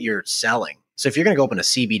 know what you're selling. So if you're going to go open a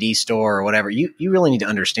CBD store or whatever, you really need to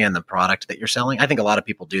understand the product that you're selling. I think a lot of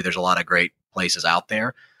people do. There's a lot of great places out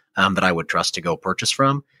there that I would trust to go purchase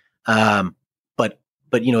from. But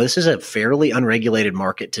this is a fairly unregulated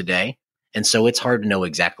market today. And so it's hard to know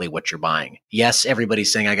exactly what you're buying. Yes,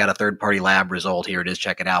 everybody's saying I got a third-party lab result. Here it is.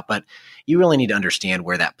 Check it out. But you really need to understand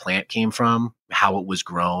where that plant came from, how it was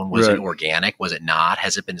grown. Was it organic? Was it not?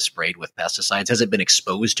 Has it been sprayed with pesticides? Has it been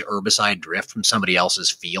exposed to herbicide drift from somebody else's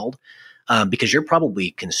field? Because you're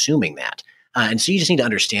probably consuming that. And so you just need to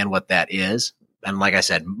understand what that is. And like I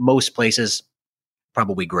said, most places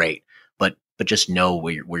probably great, but just know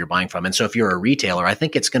where you're buying from. And so if you're a retailer, I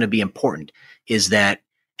think it's going to be important is that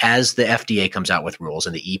as the FDA comes out with rules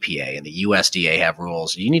and the EPA and the USDA have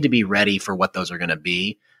rules, you need to be ready for what those are going to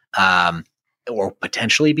be, or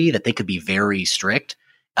potentially be that they could be very strict,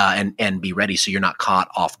 and be ready so you're not caught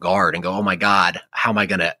off guard and go, oh my God, how am I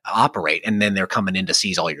going to operate? And then they're coming in to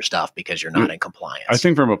seize all your stuff because you're not in compliance. I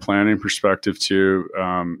think from a planning perspective too,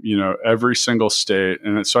 every single state,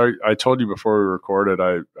 and so I told you before we recorded,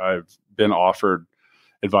 I've been offered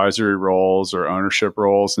advisory roles or ownership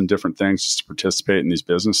roles and different things just to participate in these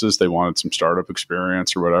businesses. They wanted some startup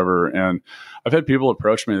experience or whatever. And I've had people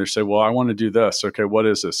approach me. They say, well, I want to do this. Okay, what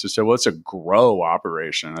is this? They say, well, it's a grow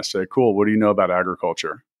operation. I say, cool. What do you know about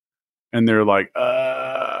agriculture? And they're like,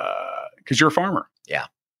 because you're a farmer. Yeah.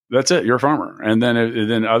 That's it. You're a farmer. And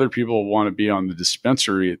then other people want to be on the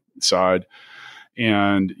dispensary side.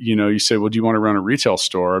 And, you say, well, do you want to run a retail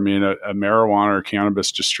store? I mean, a marijuana or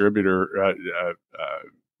cannabis distributor,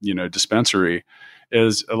 dispensary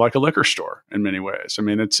is like a liquor store in many ways. I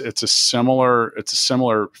mean, it's a similar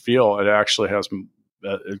feel. It actually has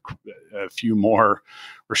a few more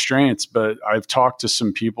restraints, but I've talked to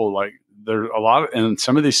some people like there a lot of, in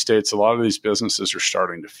some of these states, a lot of these businesses are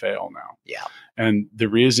starting to fail now. Yeah. And the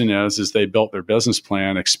reason is they built their business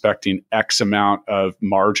plan expecting X amount of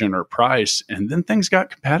margin or price, and then things got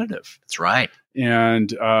competitive. That's right. And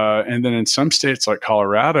then in some states like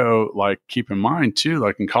Colorado, like keep in mind too,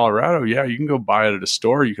 like in Colorado, yeah, you can go buy it at a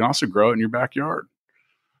store. You can also grow it in your backyard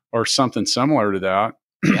or something similar to that.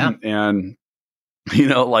 Yeah. And, you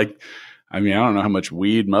know, like, I mean, I don't know how much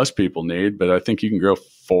weed most people need, but I think you can grow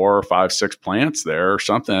 4, 5, 6 plants there or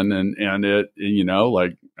something. And it, you know,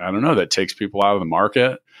 like, I don't know, that takes people out of the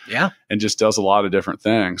market. Yeah. And just does a lot of different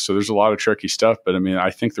things. So there's a lot of tricky stuff. But I mean, I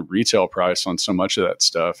think the retail price on so much of that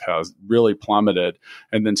stuff has really plummeted.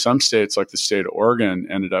 And then some states like the state of Oregon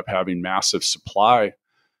ended up having massive supply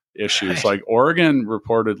issues. Right. Like Oregon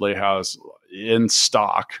reportedly has in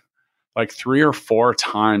stock like 3 or 4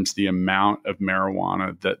 times the amount of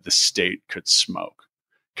marijuana that the state could smoke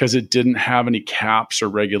because it didn't have any caps or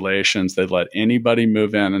regulations. They let anybody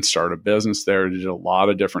move in and start a business there. They did a lot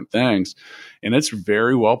of different things, and it's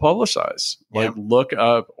very well publicized. Yeah. Like look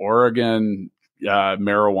up Oregon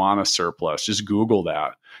marijuana surplus. Just Google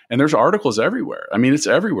that, and there's articles everywhere. I mean, it's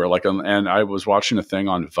everywhere. Like, and I was watching a thing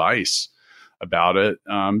on Vice about it.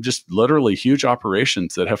 Just literally huge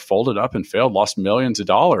operations that have folded up and failed, lost millions of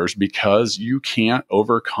dollars because you can't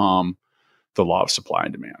overcome the law of supply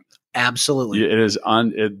and demand. Absolutely. It is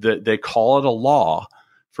they call it a law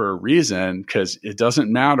for a reason because it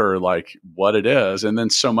doesn't matter like what it is. And then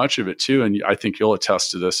so much of it too, and I think you'll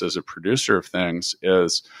attest to this as a producer of things,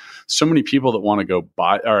 is so many people that want to go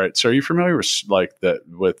buy. All right. So are you familiar with like the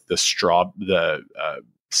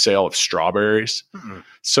sale of strawberries? Mm-hmm.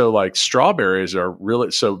 So like strawberries are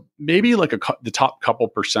really, so maybe like the top couple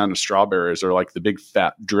percent of strawberries are like the big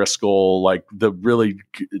fat Driscoll, like the really,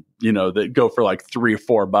 you know, that go for like $3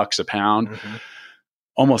 or $4 a pound. Mm-hmm.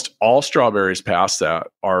 Almost all strawberries past that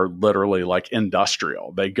are literally like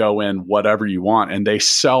industrial. They go in whatever you want and they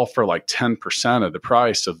sell for like 10% of the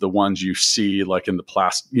price of the ones you see like in the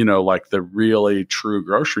plastic, you know, like the really true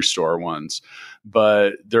grocery store ones.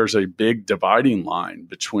 But there's a big dividing line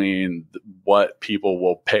between what people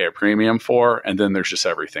will pay a premium for, and then there's just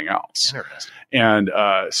everything else. Interesting. And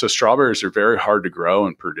so strawberries are very hard to grow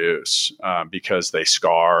and produce because they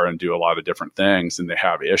scar and do a lot of different things, and they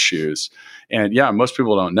have issues. And yeah, most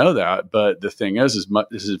people don't know that. But the thing is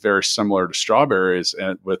this is very similar to strawberries,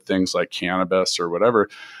 and with things like cannabis or whatever.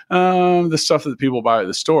 The stuff that people buy at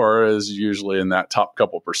the store is usually in that top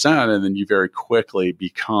couple percent, and then you very quickly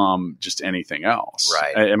become just anything else.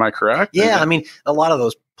 Right. Am I correct? Yeah. I mean, a lot of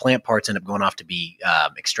those plant parts end up going off to be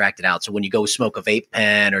extracted out. So when you go smoke a vape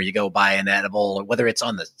pen or you go buy an edible, or whether it's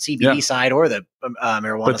on the CBD side or the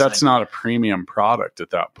marijuana but that's side, not a premium product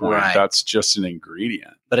at that point. Right. That's just an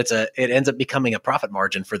ingredient. But it ends up becoming a profit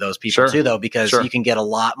margin for those people too, though, because you can get a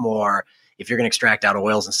lot more if you're going to extract out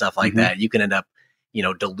oils and stuff like that. You can end up, you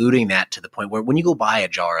know, diluting that to the point where when you go buy a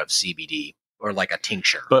jar of CBD or like a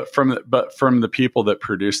tincture, but from the people that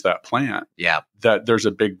produce that plant, that there's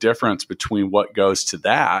a big difference between what goes to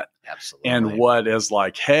that. Absolutely. And what is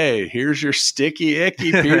like, hey, here's your sticky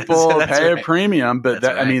icky people, pay a premium. But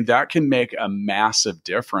I mean, that can make a massive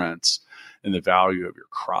difference in the value of your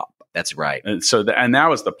crop. That's right. And so, and that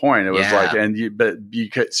was the point. It was like,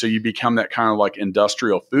 so you become that kind of like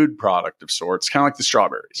industrial food product of sorts, kind of like the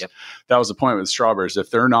strawberries. Yep. That was the point with strawberries.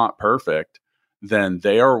 If they're not perfect, then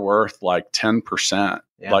they are worth like 10%,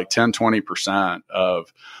 like 10, 20%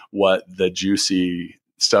 of what the juicy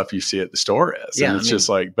stuff you see at the store is. Yeah, and it's just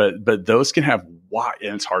like, but those can have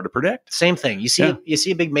and it's hard to predict. Same thing. You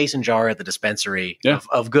see a big mason jar at the dispensary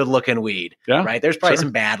of good looking weed, right? There's probably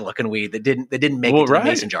some bad looking weed that didn't make it to the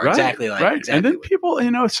mason jar. Exactly. And then people,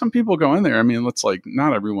 you know, some people go in there. I mean, it's like,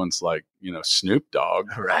 not everyone's like, you know, Snoop Dogg,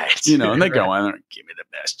 right? You know, and they go in there and give me the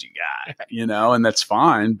best you got, you know, and that's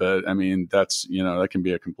fine. But I mean, that's, you know, that can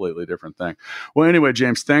be a completely different thing. Well, anyway,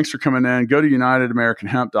 James, thanks for coming in. Go to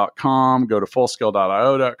UnitedAmericanHemp.com, go to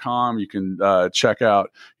fullscale.io.com. You can check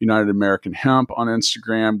out United American Hemp on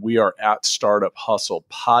Instagram. We are at Startup Hustle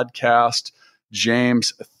Podcast.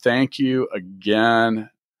 James, thank you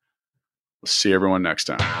again. We'll see everyone next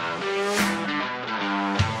time.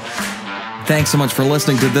 Thanks so much for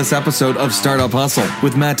listening to this episode of Startup Hustle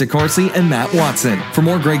with Matt DeCoursey and Matt Watson. For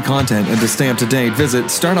more great content and to stay up to date, visit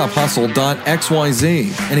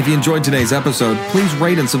startuphustle.xyz. And if you enjoyed today's episode, please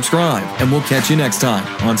rate and subscribe, and we'll catch you next time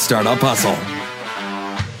on Startup Hustle.